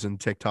views and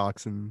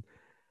TikToks and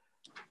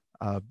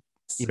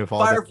if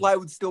all Firefly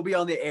would still be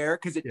on the air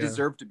because it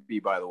deserved to be,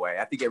 by the way.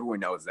 I think everyone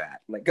knows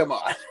that. Like, come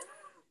on.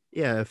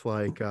 Yeah, if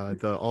like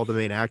all the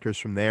main actors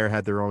from there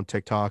had their own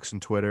TikToks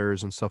and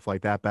Twitters and stuff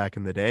like that back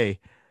in the day,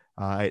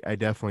 I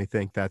definitely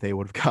think that they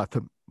would have got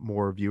the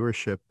more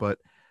viewership. But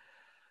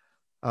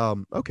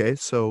okay,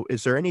 so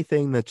is there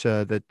anything that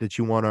that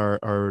you want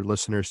our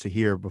listeners to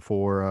hear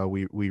before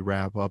we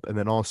wrap up, and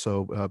then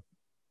also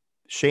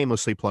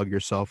shamelessly plug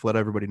yourself, let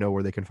everybody know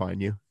where they can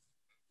find you?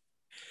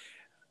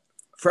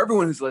 For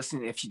everyone who's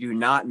listening, if you do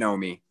not know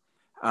me,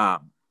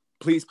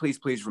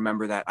 please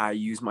remember that I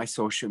use my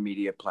social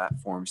media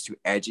platforms to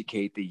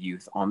educate the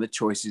youth on the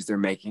choices they're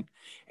making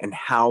and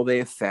how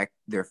they affect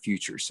their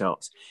future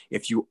selves.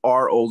 If you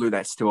are older,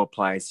 that still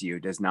applies to you.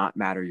 It does not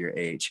matter your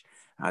age.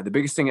 The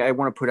biggest thing I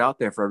want to put out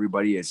there for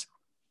everybody is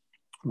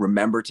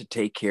remember to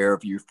take care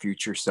of your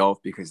future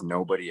self, because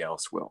nobody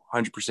else will.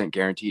 100%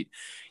 guaranteed.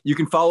 You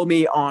can follow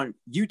me on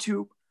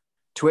YouTube,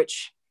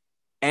 Twitch,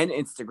 and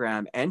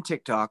Instagram and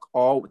TikTok,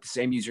 all with the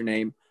same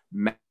username.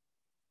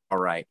 All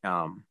right.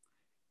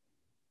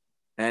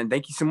 And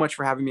thank you so much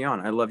for having me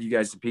on. I love you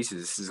guys to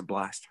pieces. This is a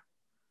blast.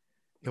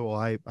 Yeah, well,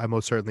 I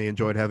most certainly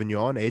enjoyed having you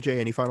on. AJ,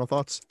 any final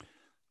thoughts?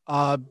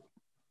 I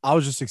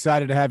was just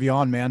excited to have you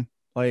on, man.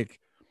 Like,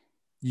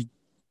 you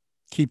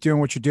keep doing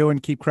what you're doing,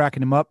 keep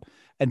cracking them up.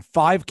 And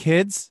 5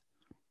 kids,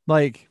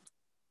 like,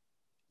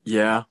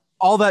 yeah,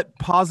 all that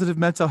positive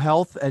mental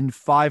health and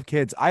 5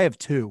 kids. I have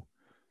 2.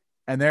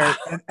 And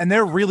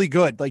they're really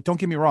good. Like, don't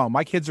get me wrong.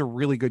 My kids are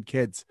really good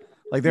kids.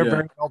 Like, they're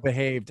very well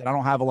behaved, and I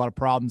don't have a lot of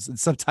problems. And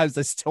sometimes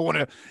I still want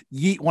to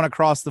yeet one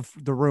across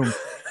the room.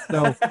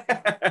 So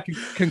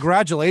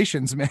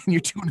congratulations, man.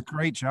 You're doing a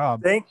great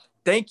job.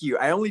 Thank you.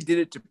 I only did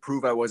it to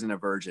prove I wasn't a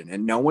virgin,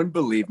 and no one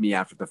believed me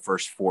after the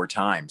first 4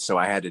 times. So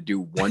I had to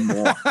do one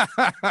more.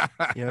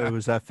 Yeah, it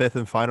was that 5th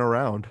and final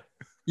round.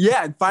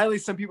 Yeah. And finally,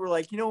 some people were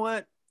like, you know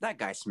what? That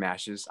guy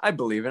smashes. I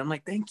believe it. I'm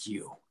like, thank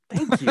you.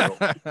 Thank you.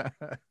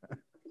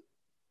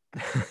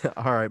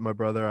 All right, my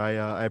brother.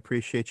 I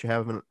appreciate you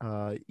having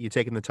you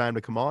taking the time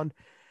to come on.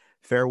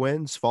 Fair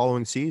winds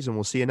following season.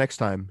 We'll see you next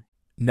time.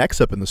 Next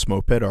up in the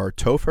Smoke Pit are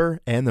Topher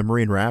and the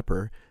Marine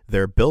Rapper.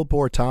 Their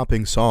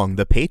Billboard-topping song,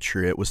 The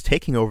Patriot, was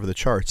taking over the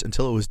charts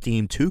until it was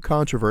deemed too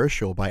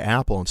controversial by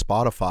Apple and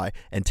Spotify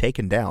and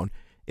taken down.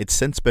 It's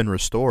since been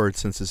restored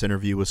since this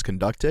interview was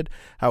conducted.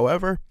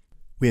 However,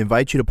 we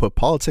invite you to put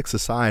politics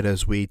aside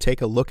as we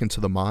take a look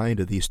into the mind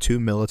of these two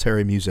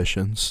military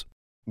musicians.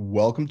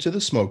 Welcome to the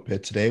Smoke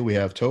Pit. Today we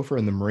have Topher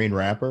and the Marine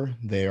Rapper.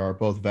 They are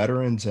both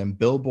veterans and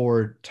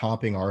Billboard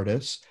topping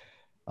artists.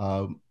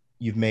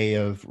 You may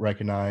have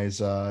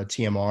recognized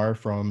TMR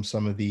from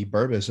some of the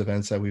Burbis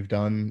events that we've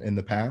done in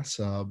the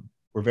past.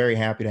 We're very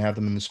happy to have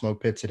them in the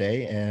Smoke Pit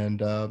today. And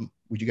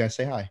would you guys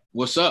say hi?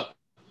 What's up?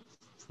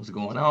 What's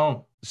going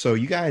on? So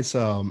you guys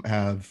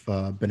have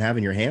been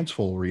having your hands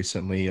full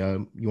recently.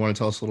 You want to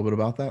tell us a little bit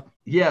about that?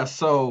 Yeah,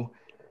 so,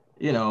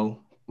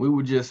 we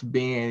were just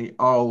being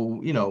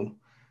all,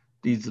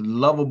 these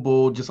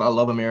lovable, just I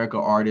Love America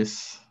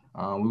artists.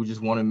 We would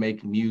just want to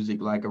make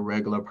music like a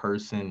regular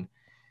person.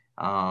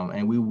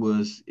 And we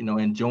was,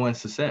 enjoying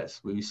success.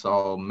 We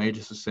saw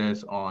major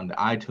success on the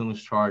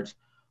iTunes charts,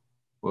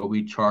 where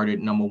we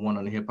charted #1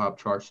 on the hip hop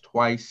charts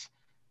twice.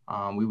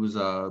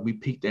 We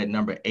peaked at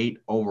 #8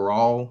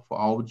 overall for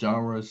all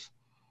genres.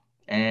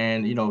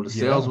 And, the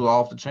sales were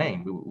off the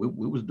chain.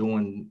 We was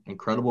doing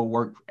incredible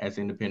work as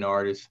independent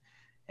artists.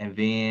 And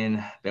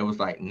then there was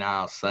like,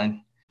 nah,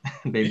 son,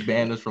 they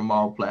banned us from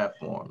all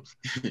platforms.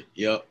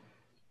 Yep.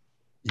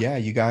 Yeah,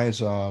 you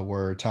guys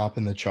were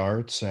topping the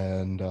charts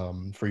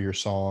and for your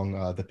song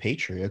 "The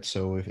Patriot."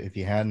 So if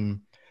you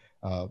hadn't,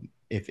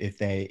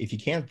 if you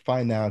can't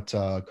find that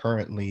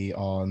currently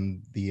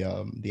on the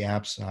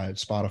apps,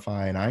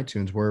 Spotify and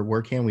iTunes,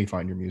 where can we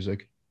find your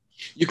music?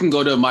 You can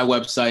go to my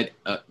website,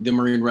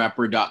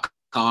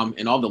 themarinerapper.com,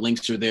 and all the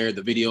links are there.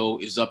 The video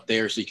is up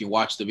there, so you can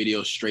watch the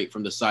video straight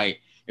from the site.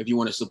 If you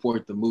want to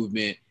support the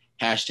movement,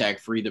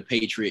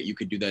 #FreeThePatriot, you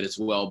could do that as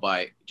well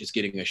by just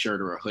getting a shirt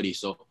or a hoodie.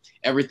 So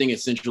everything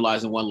is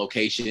centralized in one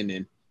location,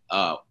 and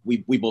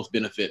we both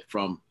benefit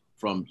from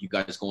you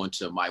guys going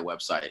to my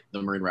website,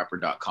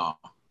 themarinerapper.com.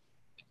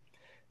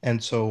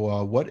 And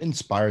so what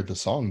inspired the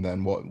song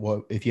then?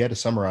 What if you had to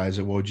summarize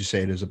it, what would you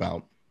say it is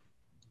about?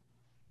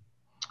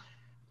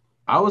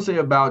 I would say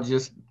about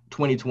just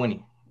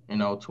 2020.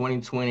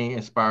 2020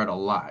 inspired a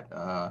lot.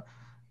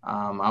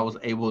 I was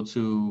able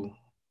to,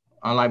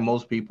 unlike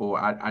most people,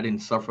 I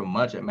didn't suffer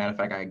much. As a matter of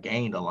fact, I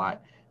gained a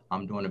lot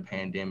during the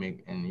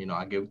pandemic. And,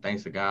 I give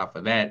thanks to God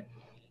for that.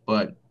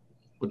 But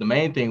the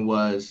main thing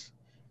was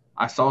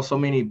I saw so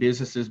many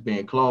businesses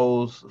being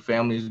closed,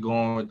 families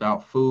going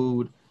without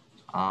food,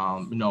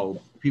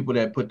 people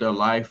that put their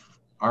life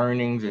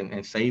earnings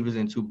and savings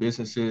into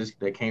businesses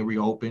that can't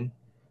reopen.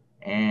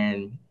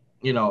 And,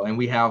 and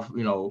we have,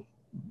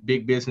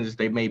 big businesses,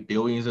 they made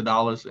billions of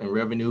dollars in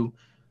revenue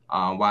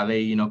while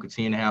they,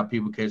 continue to have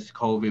people catch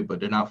COVID, but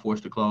they're not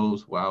forced to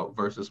close, while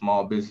versus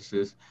small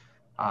businesses.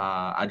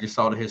 I just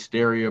saw the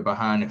hysteria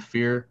behind the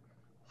fear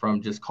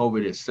from just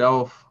COVID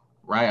itself,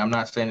 right? I'm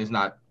not saying it's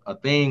not a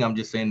thing. I'm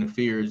just saying the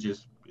fear is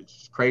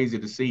it's crazy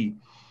to see.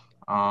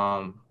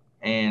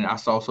 And I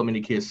saw so many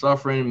kids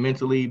suffering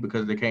mentally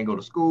because they can't go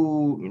to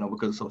school,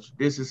 because of social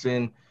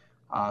distancing.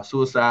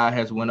 Suicide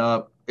has went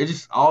up. It's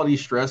just all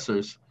these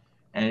stressors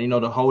and,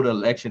 the whole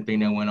election thing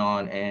that went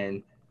on.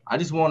 And I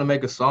just want to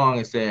make a song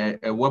and say,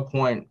 at what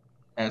point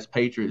as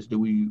patriots do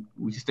we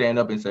stand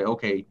up and say,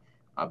 okay,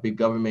 big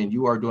government,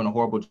 you are doing a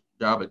horrible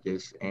job at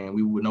this, and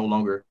we would no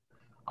longer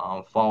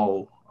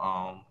fall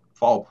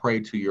prey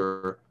to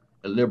your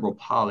illiberal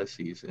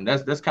policies. And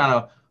that's kind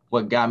of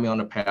what got me on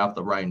the path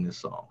of writing this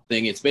song.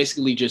 It's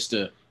basically just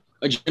a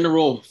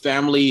general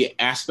family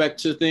aspect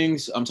to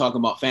things. I'm talking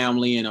about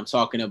family, and I'm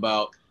talking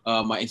about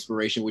my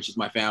inspiration, which is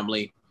my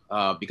family,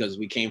 because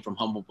we came from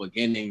humble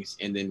beginnings,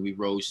 and then we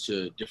rose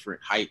to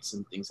different heights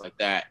and things like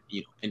that,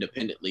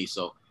 independently.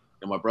 So,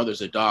 my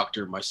brother's a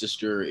doctor. My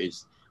sister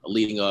is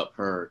leading up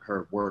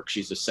her work.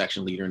 She's a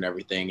section leader and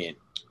everything. And,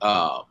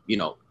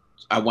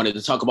 I wanted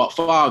to talk about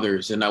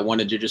fathers, and I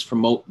wanted to just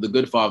promote the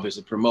good fathers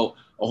and promote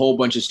a whole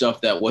bunch of stuff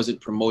that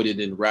wasn't promoted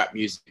in rap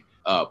music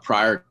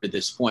prior to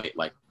this point.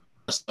 Like,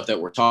 the stuff that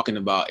we're talking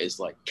about is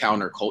like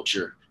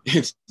counterculture.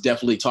 It's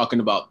definitely talking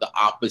about the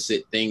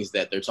opposite things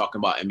that they're talking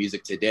about in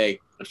music today.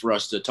 And for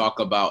us to talk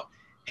about,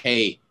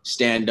 hey,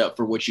 stand up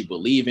for what you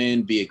believe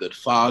in, be a good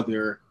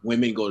father,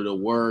 women go to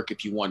work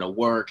if you want to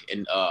work,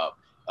 and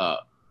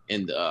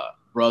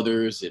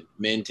brothers and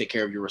men take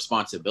care of your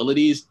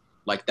responsibilities.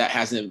 Like, that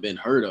hasn't been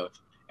heard of.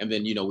 And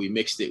then, we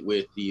mixed it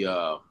with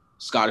the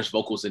Scottish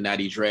vocals of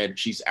Natty Dread.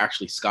 She's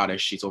actually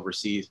Scottish. She's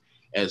overseas,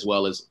 as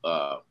well as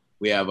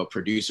we have a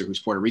producer who's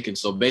Puerto Rican.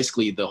 So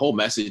basically the whole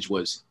message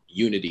was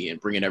unity and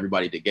bringing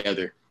everybody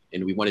together.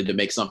 And we wanted to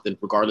make something,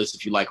 regardless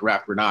if you like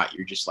rap or not,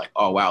 you're just like,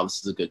 oh, wow, this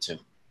is a good tune.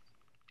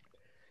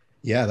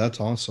 Yeah,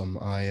 that's awesome.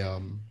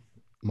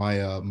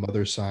 My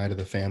mother's side of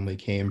the family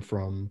came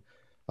from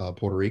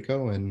Puerto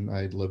Rico, and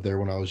I lived there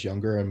when I was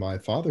younger. And my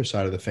father's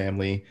side of the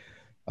family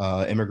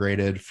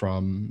immigrated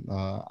from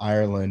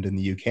Ireland and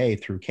the UK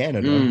through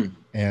Canada.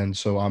 And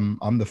so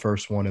I'm the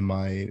first one in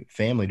my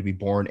family to be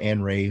born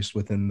and raised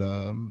within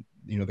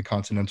the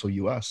continental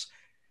US.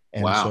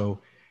 And wow.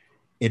 So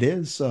it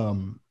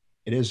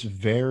is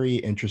very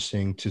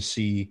interesting to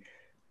see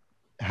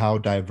how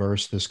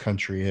diverse this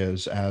country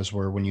is, as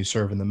where when you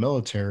serve in the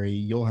military,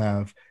 you'll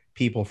have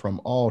people from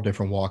all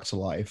different walks of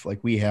life. Like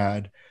we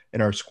had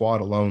in our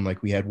squad alone,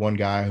 like we had one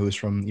guy who was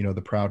from,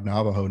 the proud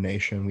Navajo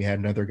Nation. We had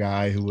another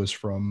guy who was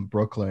from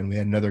Brooklyn. We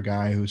had another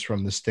guy who's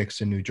from the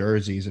sticks in New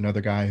Jersey,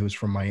 another guy who was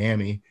from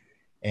Miami.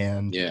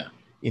 And, Yeah.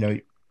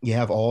 You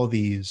have all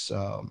these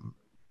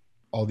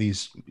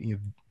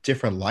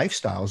different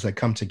lifestyles that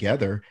come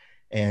together,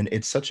 and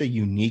it's such a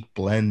unique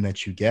blend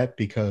that you get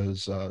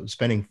because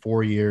spending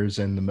 4 years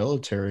in the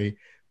military,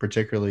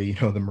 particularly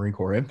the Marine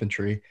Corps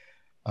infantry,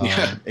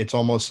 Yeah. it's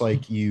almost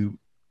like you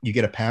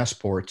get a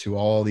passport to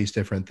all these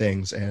different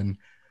things. And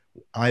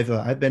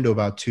I've been to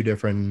about two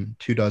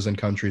dozen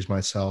countries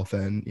myself,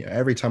 and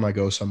every time I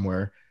go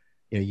somewhere,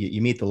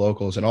 you meet the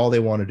locals, and all they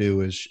want to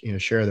do is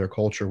share their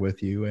culture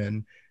with you,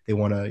 and they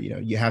want to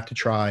you have to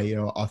try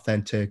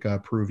authentic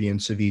Peruvian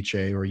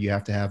ceviche, or you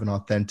have to have an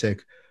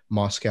authentic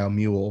Moscow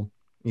mule.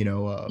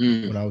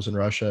 When I was in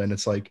Russia, and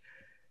it's like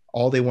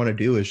all they want to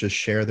do is just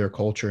share their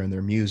culture and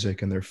their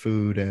music and their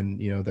food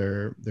and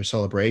their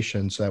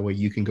celebrations. So that way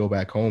you can go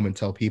back home and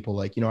tell people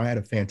like I had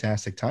a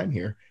fantastic time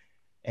here.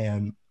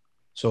 And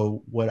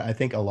so what I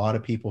think a lot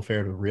of people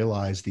fail to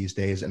realize these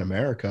days in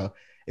America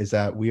is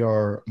that we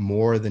are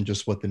more than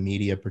just what the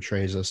media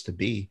portrays us to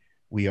be.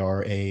 We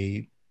are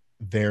a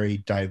very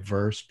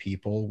diverse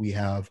people. We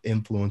have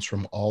influence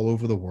from all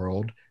over the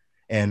world.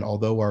 And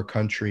although our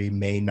country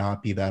may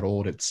not be that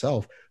old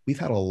itself, we've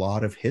had a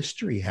lot of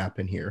history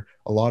happen here.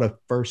 A lot of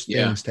first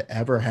Yeah. things to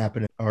ever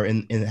happen or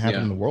in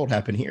the world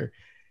happen here.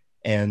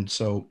 And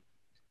so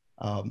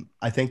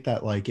I think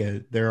that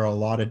there are a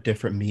lot of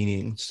different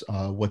meanings,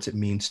 what it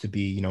means to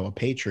be, a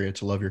patriot,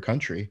 to love your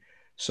country.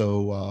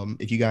 So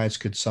if you guys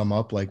could sum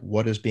up, like,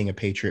 what does being a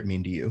patriot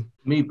mean to you?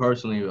 Me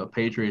personally, a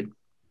patriot,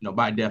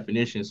 by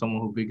definition,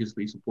 someone who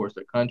vigorously supports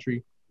their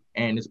country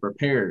and is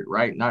prepared,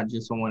 right? Not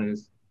just someone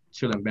that's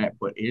chilling back,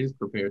 but is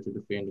prepared to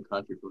defend the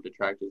country from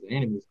detractors and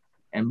enemies.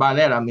 And by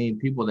that, I mean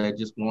people that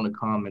just want to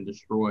come and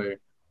destroy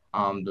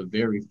the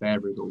very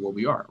fabric of what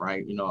we are,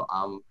 right?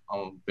 I'm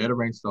a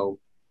veteran, so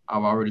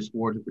I've already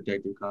swore to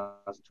protect the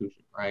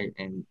Constitution, right?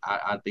 And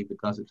I think the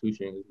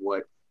Constitution is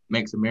what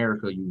makes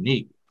America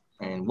unique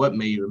and what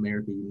made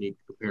America unique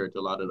compared to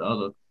a lot of the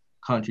other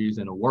countries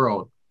in the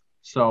world.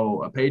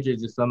 So a patriot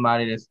is just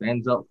somebody that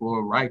stands up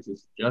for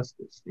righteous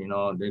justice.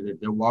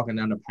 They're walking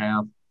down the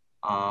path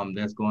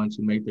that's going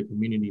to make the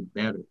community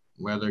better.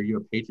 Whether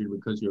you're a patriot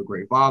because you're a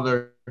great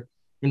father,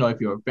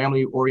 if you're a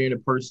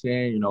family-oriented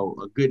person,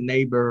 a good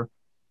neighbor,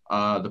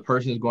 the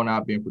person is going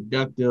out being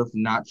productive,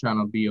 not trying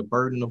to be a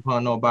burden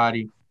upon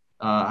nobody.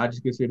 I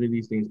just consider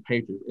these things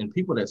patriots and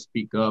people that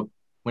speak up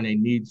when they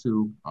need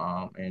to,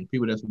 and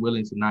people that's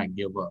willing to not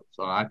give up.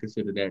 So I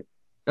consider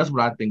that's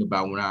what I think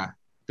about when I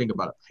think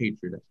about a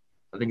patriot.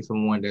 I think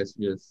someone that's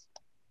just,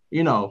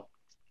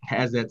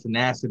 has that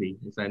tenacity.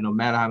 It's like no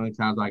matter how many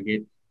times I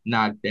get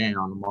knocked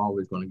down, I'm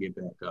always going to get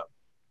back up.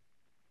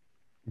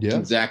 Yeah,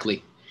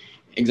 exactly.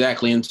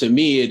 And to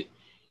me,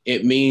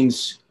 it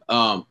means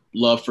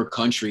love for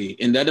country.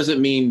 And that doesn't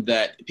mean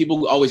that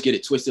people always get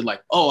it twisted.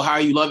 Like, oh, how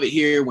you love it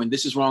here when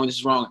this is wrong, this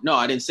is wrong. No,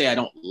 I didn't say I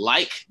don't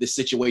like this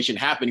situation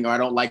happening, or I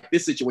don't like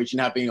this situation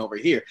happening over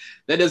here.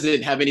 That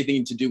doesn't have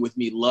anything to do with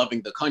me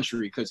loving the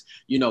country. Because,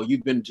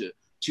 you've been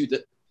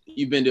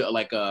to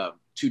like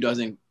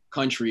 24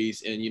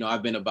 countries, and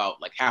I've been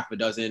about like half a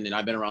dozen, and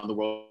I've been around the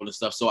world and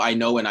stuff. So I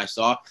know and I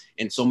saw,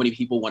 and so many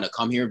people want to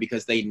come here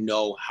because they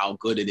know how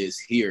good it is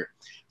here.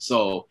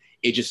 So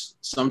it just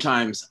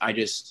sometimes I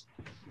just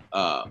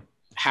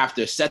have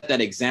to set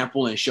that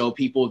example and show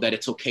people that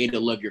it's okay to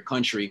love your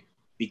country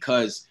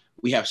because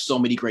we have so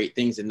many great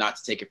things and not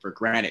to take it for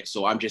granted.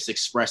 So I'm just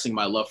expressing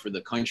my love for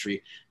the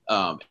country.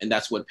 And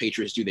that's what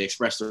patriots do. They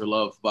express their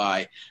love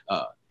by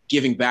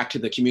giving back to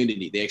the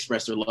community. They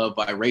express their love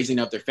by raising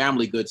up their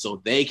family good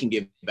so they can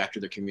give back to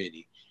their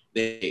community.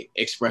 They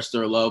express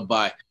their love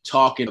by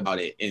talking about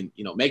it and,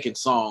 making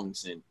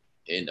songs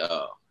and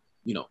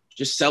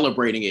just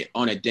celebrating it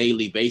on a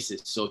daily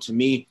basis. So to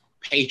me,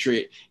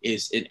 patriot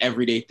is an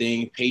everyday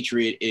thing.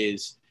 Patriot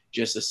is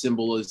just a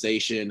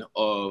symbolization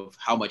of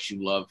how much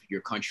you love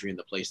your country and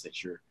the place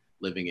that you're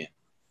living in.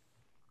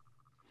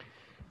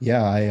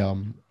 Yeah,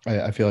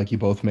 I feel like you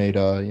both made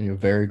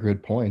very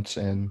good points,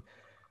 and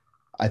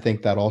I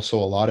think that also a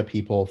lot of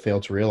people fail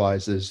to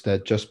realize is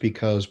that just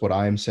because what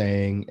I'm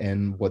saying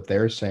and what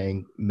they're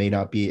saying may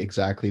not be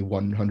exactly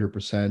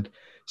 100%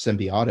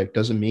 symbiotic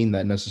doesn't mean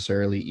that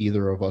necessarily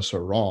either of us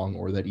are wrong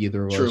or that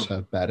either of us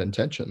have bad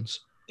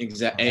intentions.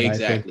 Exactly.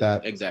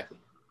 Exactly.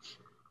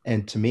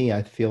 And to me,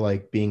 I feel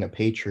like being a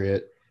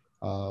patriot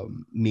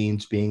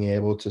means being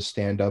able to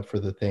stand up for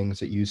the things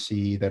that you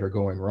see that are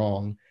going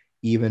wrong,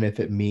 even if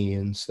it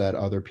means that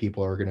other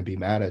people are going to be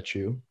mad at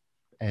you.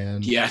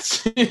 And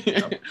yes,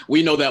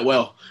 we know that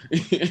well.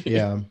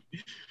 Yeah.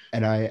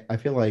 And I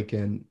feel like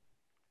in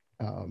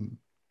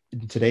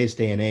today's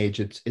day and age,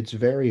 it's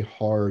very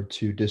hard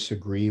to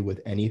disagree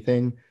with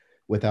anything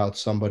without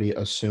somebody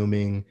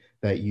assuming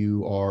that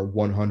you are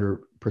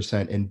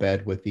 100% in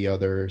bed with the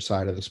other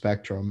side of the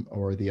spectrum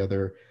or the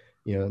other,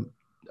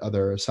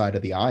 other side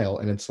of the aisle.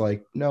 And it's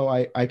like, no,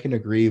 I can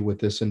agree with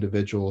this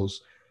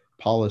individual's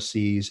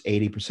policies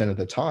 80% of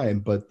the time,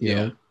 but you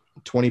know,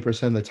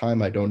 20% of the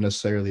time I don't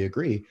necessarily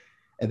agree.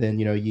 And then,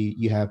 you know,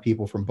 you have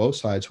people from both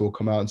sides who will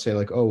come out and say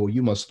like, oh, well,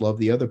 you must love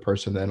the other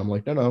person then. I'm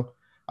like, no,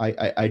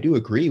 I do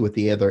agree with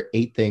the other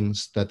 8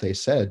 things that they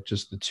said,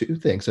 just the 2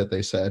 things that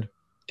they said.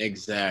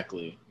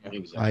 Exactly.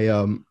 I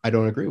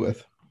don't agree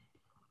with.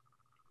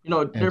 You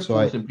know, they're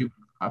forcing people.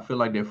 I feel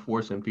like they're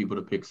forcing people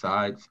to pick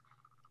sides,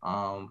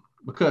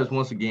 because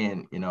once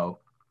again, you know,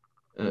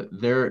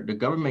 the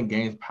government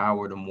gains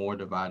power the more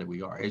divided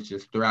we are. It's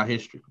just throughout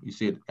history. You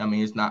see it. I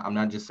mean, it's not. I'm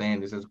not just saying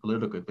this as a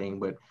political thing,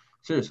 but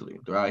seriously,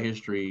 throughout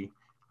history,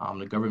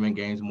 the government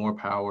gains more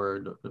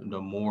power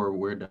the more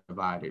we're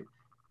divided.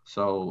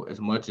 So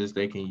as much as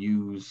they can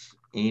use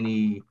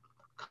any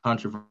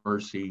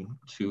controversy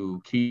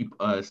to keep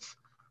us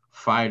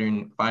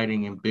fighting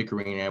and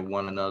bickering at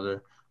one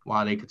another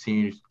while they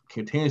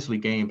continuously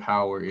gain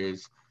power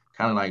is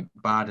kind of like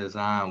by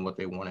design what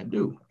they want to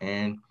do.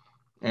 And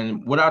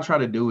what I try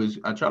to do is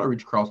I try to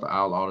reach across the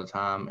aisle all the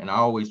time, and I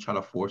always try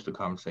to force the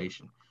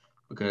conversation,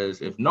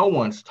 because if no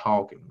one's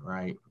talking,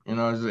 right, you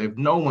know, if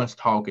no one's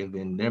talking,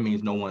 then that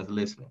means no one's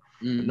listening.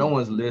 If no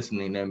one's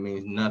listening, that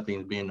means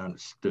nothing's being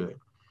understood.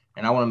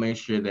 And I want to make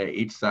sure that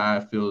each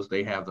side feels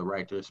they have the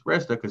right to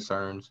express their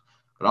concerns,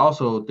 but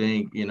also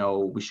think, you know,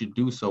 we should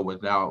do so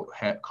without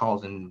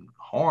causing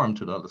harm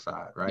to the other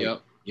side, right?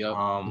 Yep.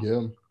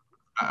 Yeah.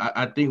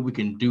 I think we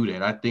can do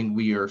that. I think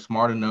we are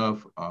smart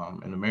enough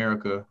in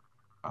America.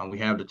 We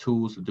have the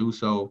tools to do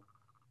so.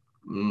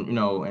 You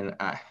know, and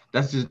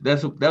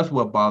that's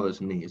what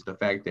bothers me, is the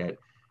fact that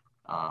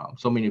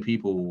so many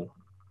people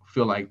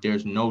feel like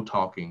there's no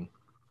talking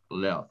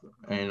left,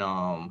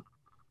 and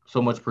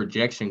so much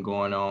projection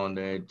going on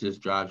that it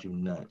just drives you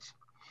nuts.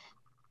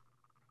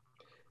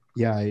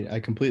 Yeah, I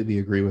completely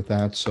agree with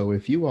that. So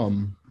if you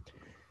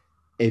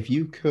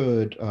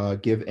could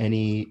give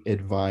any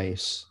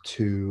advice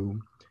to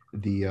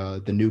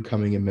the new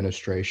coming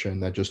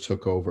administration that just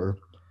took over,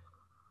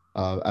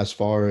 as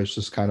far as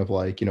just kind of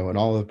like, you know, an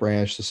olive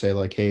branch to say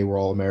like, hey, we're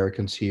all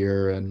Americans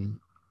here, and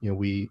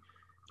we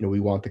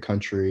want the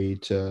country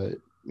to,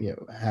 you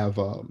know, have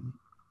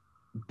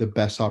the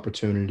best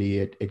opportunity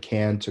it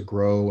can to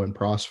grow and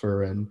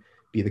prosper and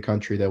be the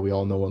country that we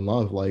all know and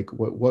love. Like,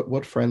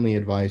 what friendly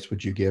advice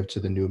would you give to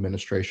the new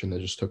administration that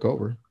just took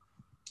over?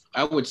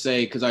 I would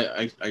say, because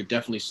I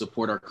definitely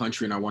support our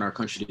country and I want our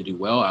country to do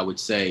well, I would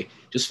say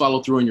just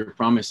follow through on your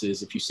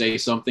promises. If you say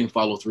something,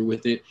 follow through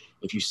with it.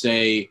 If you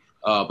say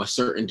a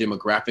certain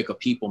demographic of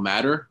people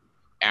matter,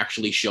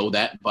 actually show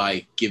that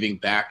by giving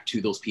back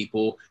to those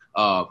people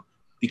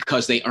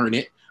because they earn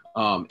it,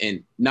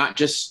 and not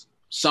just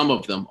some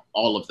of them,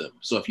 all of them.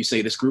 So if you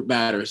say this group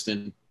matters,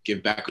 then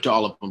give back to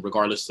all of them,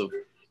 regardless of,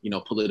 you know,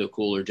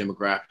 political or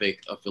demographic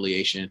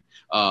affiliation.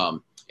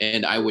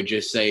 And I would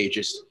just say,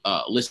 just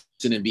listen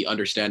and be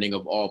understanding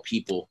of all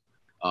people.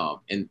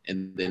 And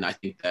then I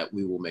think that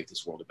we will make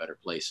this world a better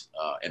place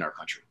in our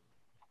country.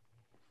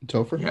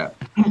 Topher? Yeah,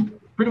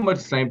 pretty much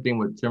the same thing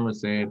what Timmer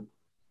said.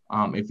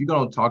 If you're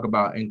going to talk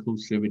about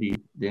inclusivity,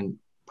 then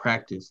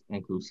practice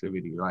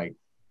inclusivity. Like,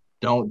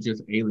 don't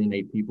just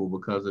alienate people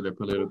because of their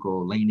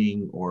political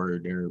leaning or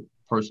their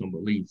personal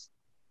beliefs.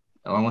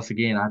 And once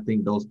again, I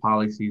think those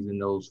policies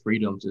and those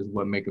freedoms is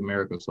what make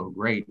America so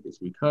great. It's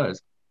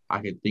because I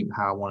can think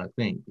how I want to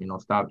think. You know,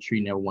 stop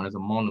treating everyone as a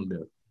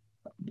monolith.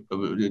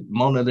 The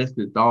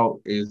monolithic thought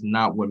is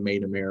not what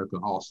made America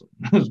awesome.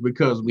 It's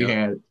because we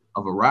had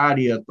a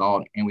variety of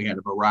thought and we had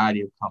a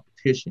variety of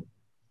competition,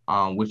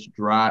 which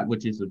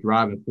is the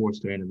driving force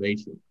to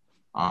innovation.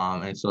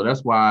 And so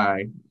that's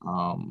why,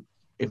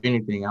 if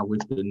anything, I wish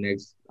the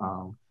next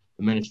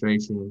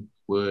administration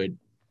would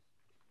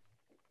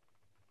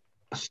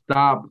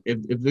stop.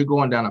 If they're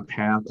going down a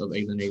path of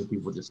alienating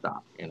people, just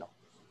stop. You know,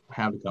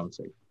 have the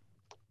conversation.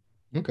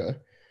 Okay.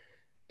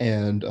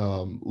 And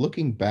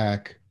looking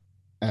back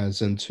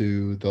as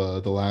into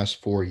the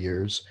last 4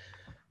 years,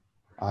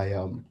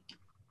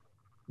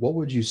 what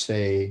would you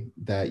say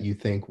that you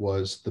think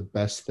was the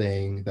best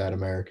thing that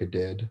America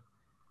did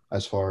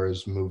as far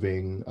as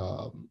moving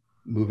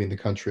the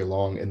country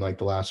along in like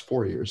the last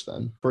 4 years?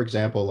 Then, for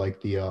example, like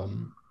the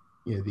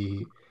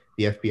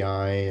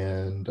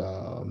FBI and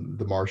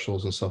the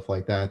marshals and stuff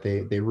like that,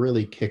 they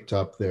really kicked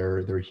up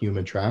their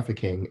human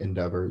trafficking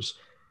endeavors.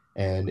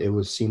 And it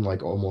seemed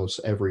like almost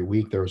every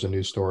week there was a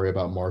new story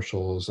about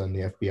marshals and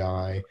the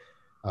FBI,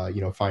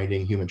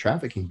 finding human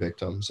trafficking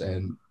victims.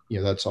 And, you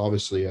know, that's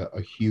obviously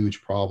a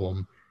huge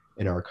problem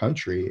in our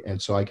country.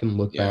 And so I can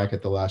look back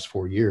at the last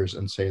 4 years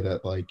and say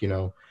that, like, you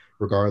know,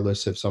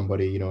 regardless if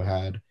somebody, you know,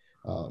 had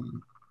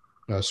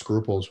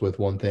scruples with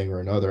one thing or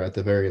another, at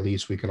the very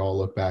least, we can all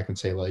look back and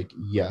say, like,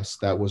 yes,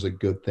 that was a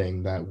good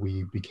thing that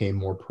we became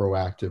more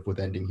proactive with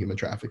ending human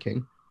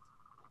trafficking.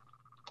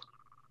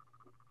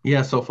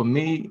 Yeah, so for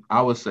me,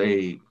 I would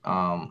say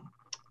I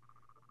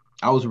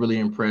was really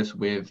impressed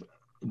with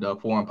the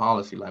foreign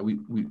policy. Like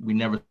we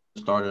never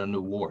started a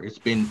new war. It's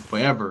been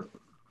forever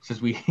since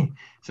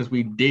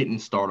we didn't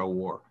start a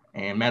war.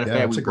 And matter of Yeah,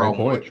 fact, that's we a great brought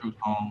more point. troops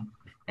home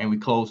and we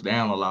closed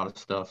down a lot of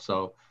stuff.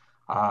 So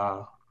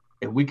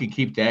if we could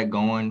keep that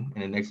going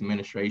in the next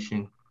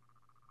administration,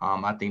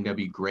 I think that'd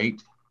be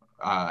great.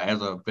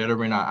 As a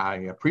veteran, I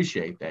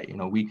appreciate that. You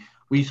know,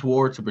 we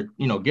swore to,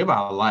 you know, give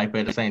our life,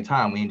 but at the same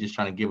time, we ain't just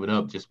trying to give it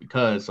up just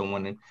because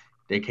someone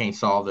they can't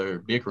solve their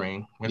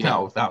bickering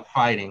without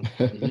fighting.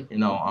 You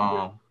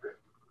know,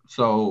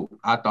 so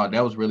I thought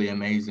that was really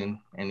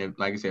amazing. And if,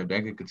 like I said, if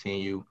that could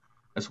continue,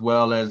 as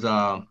well as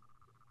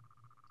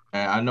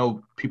and I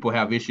know people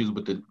have issues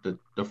with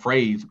the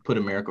phrase "put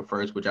America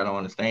first," which I don't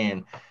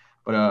understand,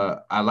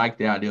 but I like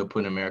the idea of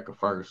putting America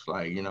first.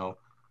 Like, you know,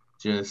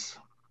 just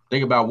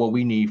think about what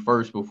we need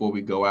first before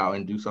we go out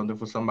and do something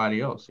for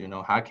somebody else. You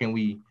know, how can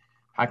we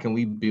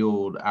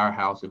build our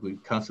house if we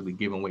constantly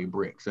giving away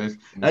bricks?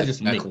 That's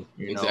just me.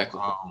 You know,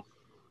 Exactly.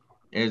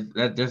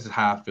 This is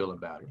how I feel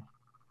about it.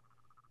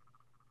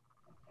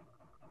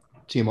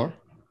 TMR?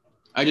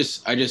 I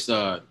just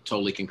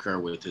totally concur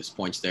with his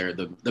points there.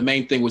 The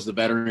main thing was the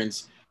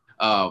veterans.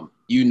 By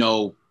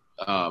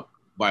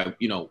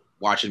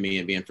watching me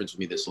and being friends with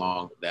me this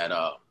long, that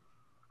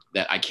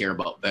I care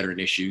about veteran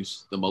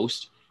issues the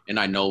most, and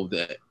I know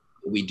that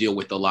we deal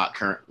with a lot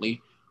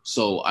currently.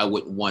 So I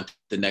wouldn't want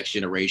the next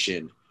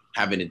generation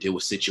having to deal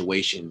with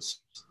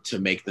situations to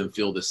make them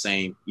feel the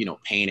same,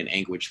 pain and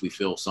anguish we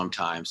feel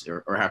sometimes,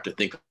 or have to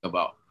think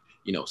about,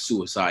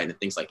 suicide and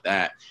things like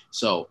that.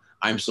 So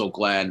I'm so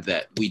glad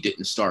that we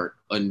didn't start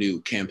a new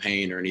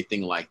campaign or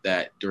anything like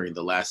that during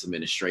the last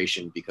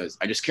administration, because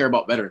I just care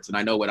about veterans and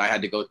I know what I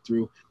had to go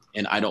through,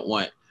 and I don't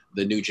want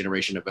the new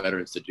generation of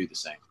veterans to do the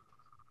same.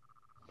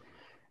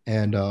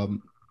 And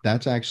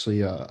that's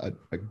actually a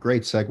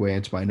great segue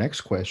into my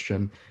next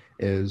question.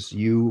 Is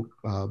you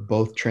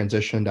both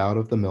transitioned out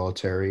of the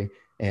military,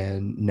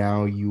 and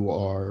now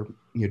you're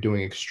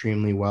doing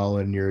extremely well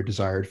in your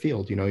desired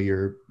field.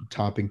 You're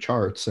topping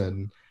charts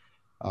and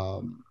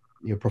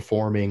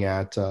performing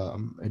at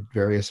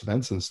various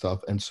events and stuff.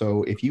 And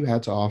so, if you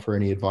had to offer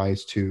any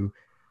advice to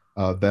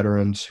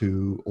veterans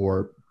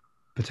or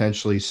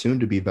potentially soon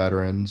to be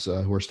veterans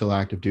who are still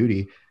active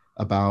duty,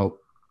 about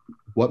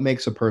what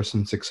makes a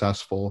person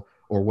successful,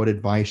 or what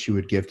advice you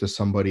would give to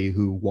somebody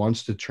who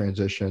wants to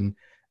transition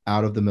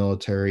out of the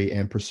military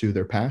and pursue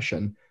their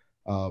passion,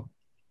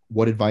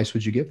 what advice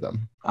would you give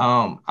them?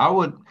 I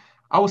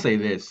would say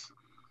this,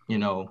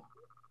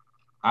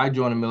 I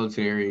joined the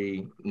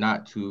military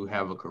not to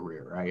have a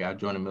career, right? I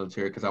joined the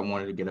military because I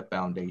wanted to get a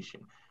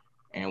foundation.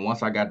 And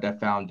once I got that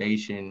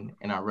foundation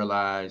and I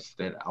realized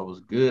that I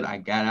was good, I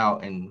got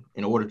out and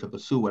in order to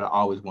pursue what I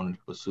always wanted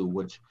to pursue,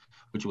 which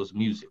was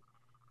music.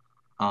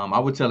 I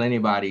would tell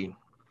anybody,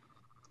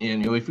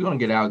 if you're going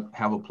to get out,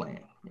 have a plan.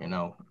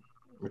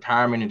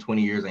 Retirement in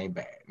 20 years ain't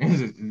bad.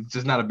 It's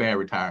just not a bad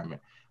retirement.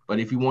 But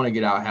if you want to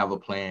get out, have a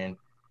plan,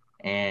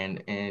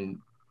 and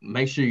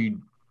make sure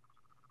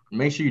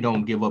you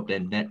don't give up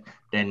that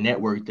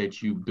network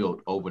that you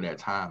built over that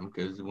time.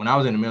 Because when I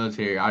was in the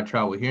military, I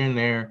traveled here and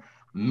there,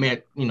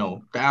 met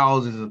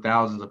thousands and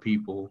thousands of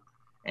people,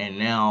 and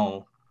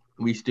now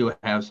we still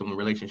have some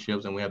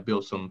relationships and we have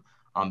built some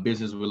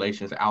business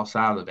relations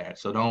outside of that.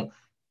 So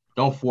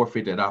don't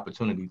forfeit that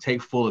opportunity.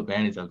 Take full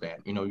advantage of that.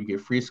 You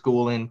get free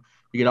schooling,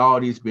 you get all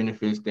these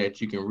benefits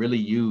that you can really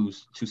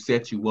use to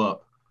set you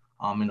up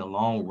in the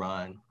long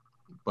run.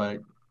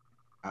 But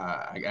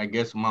I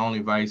guess my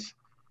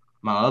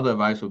other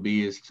advice would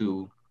be is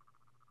to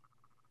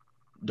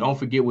don't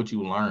forget what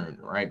you learned,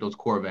 right? Those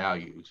core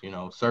values,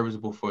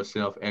 serviceable for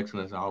self,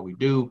 excellence in all we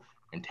do,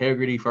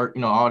 integrity, for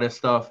all that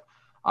stuff.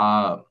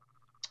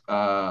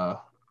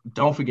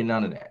 Don't forget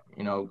none of that.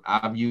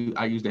 I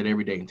use that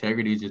every day.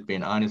 Integrity is just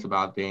being honest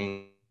about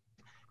things.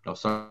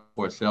 Service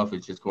for self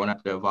is just going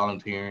out there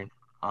volunteering,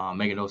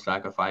 making those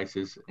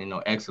sacrifices.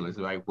 Excellence,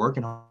 like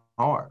working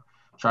hard.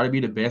 Try to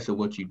be the best at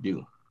what you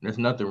do. There's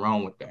nothing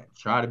wrong with that.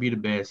 Try to be the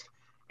best,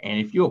 and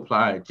if you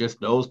apply just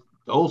those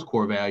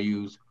core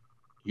values,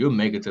 you'll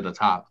make it to the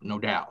top, no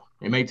doubt.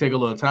 It may take a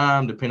little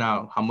time, depending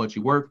on how much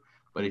you work,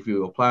 but if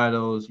you apply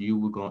those,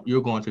 you're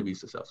going to be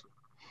successful.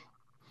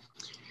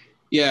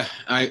 Yeah,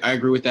 I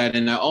agree with that,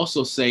 and I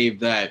also say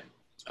that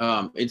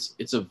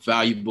it's a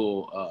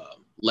valuable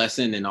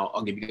lesson, and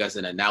I'll give you guys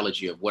an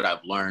analogy of what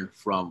I've learned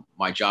from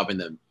my job in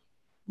the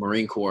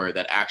Marine Corps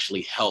that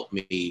actually helped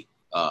me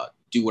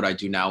do what I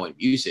do now in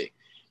music.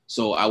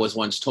 So I was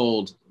once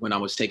told when I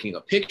was taking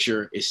a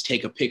picture is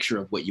take a picture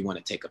of what you want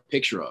to take a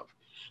picture of.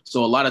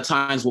 So a lot of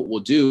times what we'll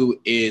do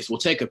is we'll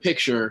take a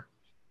picture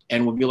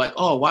and we'll be like,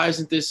 oh, why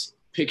isn't this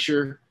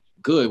picture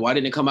good? Why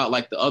didn't it come out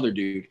like the other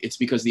dude? It's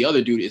because the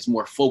other dude is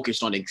more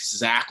focused on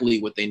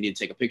exactly what they need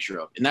to take a picture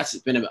of. And that's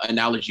been an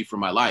analogy for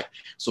my life.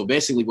 So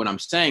basically what I'm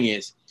saying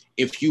is,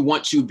 if you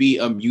want to be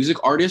a music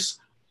artist,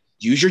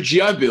 use your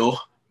GI Bill,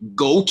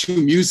 go to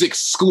music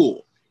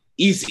school.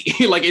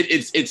 Easy. Like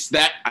it's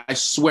that, I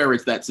swear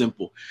it's that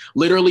simple.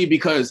 Literally,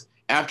 because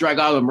after I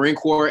got out of the Marine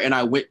Corps and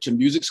I went to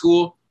music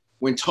school,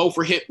 when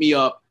Topher hit me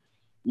up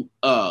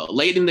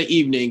late in the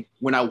evening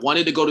when I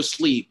wanted to go to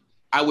sleep,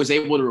 I was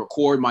able to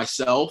record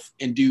myself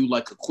and do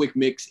like a quick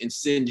mix and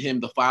send him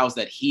the files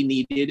that he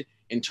needed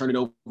and turn it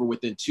over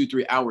within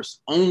 2-3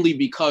 hours, only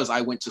because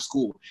I went to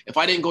school. If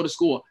I didn't go to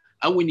school,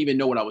 I wouldn't even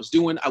know what I was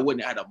doing. I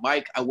wouldn't have had a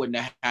mic. I wouldn't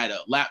have had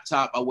a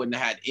laptop. I wouldn't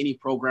have had any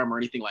program or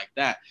anything like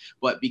that.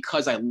 But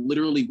because I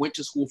literally went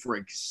to school for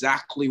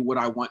exactly what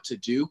I want to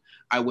do,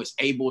 I was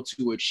able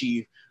to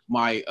achieve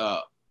my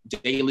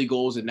daily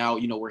goals. And now,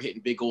 we're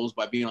hitting big goals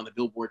by being on the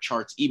Billboard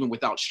charts, even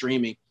without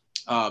streaming,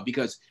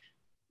 because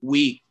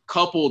we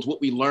coupled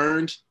what we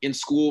learned in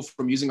school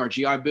from using our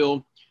GI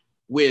Bill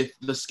with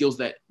the skills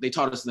that they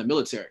taught us in the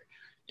military.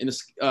 In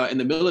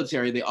the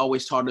military, they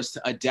always taught us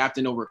to adapt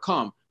and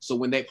overcome. So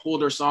when they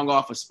pulled our song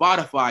off of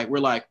Spotify, we're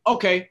like,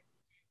 okay,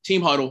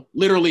 team huddle.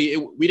 Literally,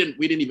 we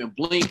didn't even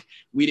blink,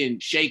 we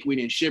didn't shake, we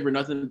didn't shiver,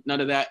 nothing, none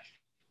of that.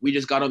 We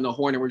just got on the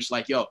horn and we're just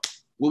like, yo,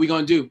 what we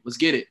gonna do? Let's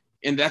get it.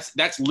 And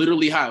that's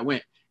literally how it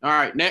went. All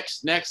right,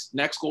 next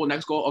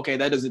goal. Okay,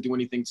 that doesn't do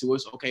anything to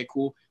us. Okay,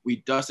 cool. We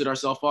dusted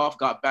ourselves off,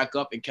 got back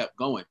up, and kept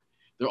going.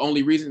 The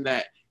only reason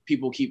that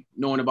people keep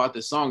knowing about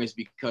this song is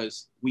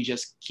because we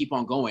just keep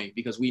on going,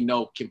 because we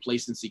know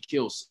complacency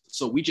kills.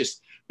 So we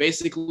just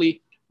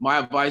basically, my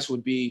advice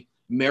would be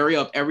marry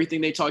up everything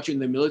they taught you in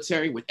the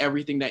military with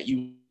everything that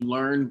you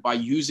learned by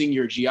using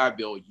your GI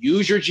Bill.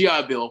 Use your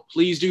GI Bill.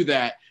 Please do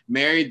that.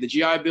 Marry the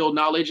GI Bill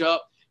knowledge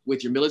up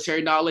with your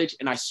military knowledge,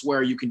 and I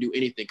swear you can do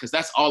anything, because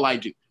that's all I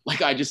do.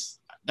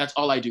 That's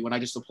all I do, and I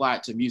just apply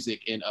it to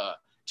music, and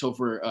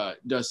Topher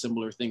does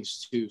similar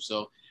things too.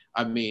 So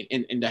I mean,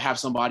 and to have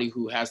somebody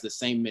who has the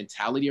same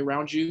mentality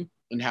around you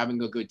and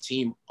having a good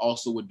team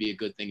also would be a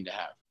good thing to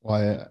have.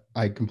 Well,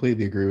 I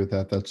completely agree with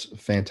that. That's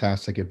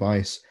fantastic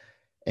advice.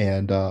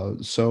 And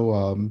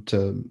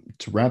to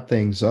wrap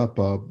things up,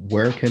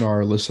 where can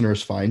our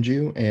listeners find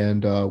you,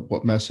 and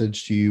what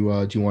message do you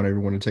want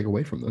everyone to take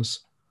away from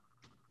this?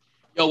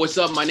 Yo, what's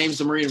up? My name is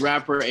The Marine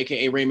Rapper,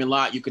 aka Raymond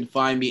Lott. You can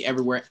find me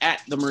everywhere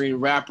at The Marine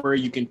Rapper.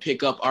 You can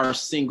pick up our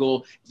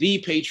single, The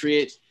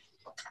Patriot,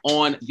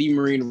 on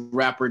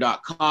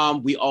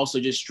themarinerapper.com. We also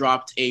just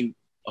dropped a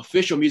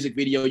official music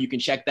video. You can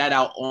check that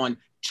out on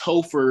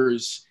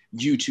Topher's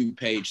YouTube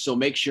page. So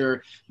make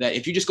sure that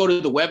if you just go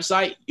to the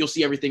website, you'll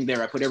see everything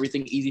there. I put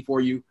everything easy for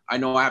you. I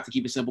know I have to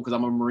keep it simple because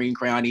I'm a Marine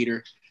crayon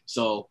eater.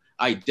 So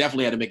I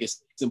definitely had to make it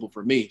simple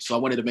for me. So I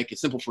wanted to make it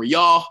simple for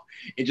y'all,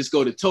 and just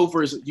go to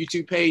Topher's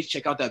YouTube page,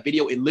 check out that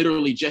video. It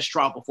literally just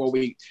dropped before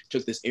we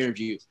took this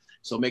interview.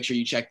 So make sure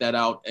you check that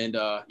out. And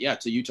yeah,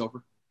 to you,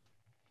 Topher.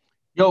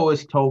 Yo,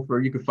 it's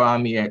Topher. You can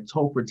find me at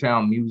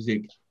Tophertown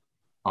Music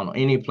on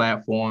any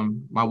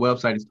platform. My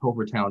website is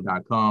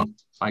tophertown.com.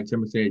 Like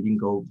Timber said, you can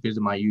go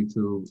visit my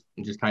YouTube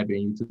and just type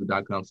in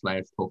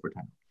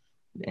youtube.com/Tophertown,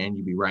 and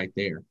you'll be right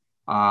there.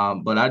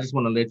 But I just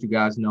want to let you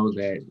guys know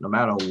that no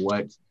matter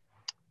what,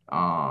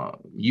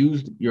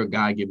 use your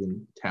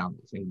God-given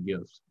talents and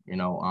gifts.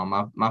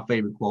 My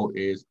favorite quote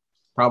is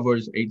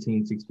Proverbs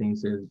 18:16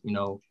 says,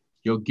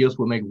 your gifts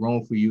will make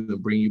room for you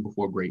and bring you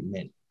before great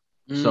men.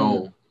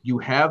 So you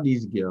have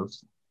these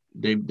gifts.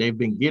 They've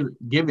been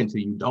given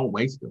to you. Don't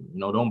waste them.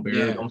 Don't bury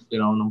them. Don't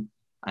sit on them.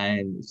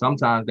 And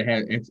sometimes they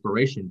have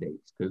expiration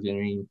dates, because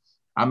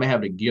I may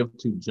have the gift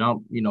to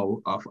jump.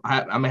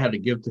 I may have the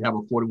gift to have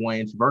a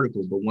 41-inch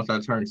vertical, but once I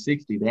turn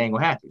 60, they ain't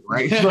gonna happen,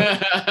 right?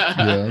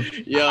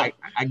 Yeah.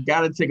 I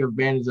gotta take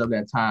advantage of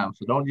that time.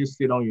 So don't just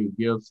sit on your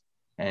gifts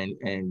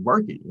and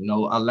work it.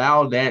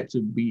 Allow that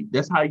to be.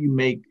 That's how you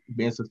make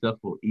being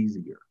successful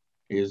easier,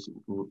 is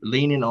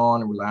leaning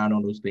on and relying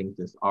on those things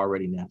that's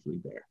already naturally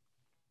there.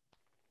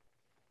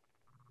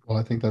 Well,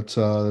 I think that's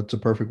a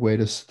perfect way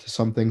to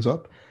sum things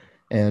up.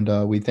 And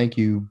we thank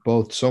you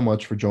both so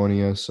much for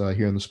joining us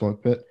here in the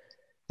Smoke Pit.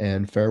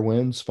 And fair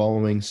winds,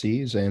 following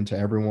seas, and to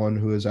everyone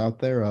who is out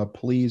there,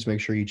 please make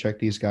sure you check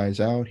these guys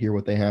out, hear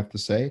what they have to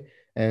say,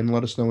 and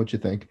let us know what you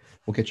think.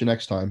 We'll catch you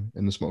next time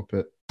in the Smoke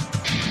Pit.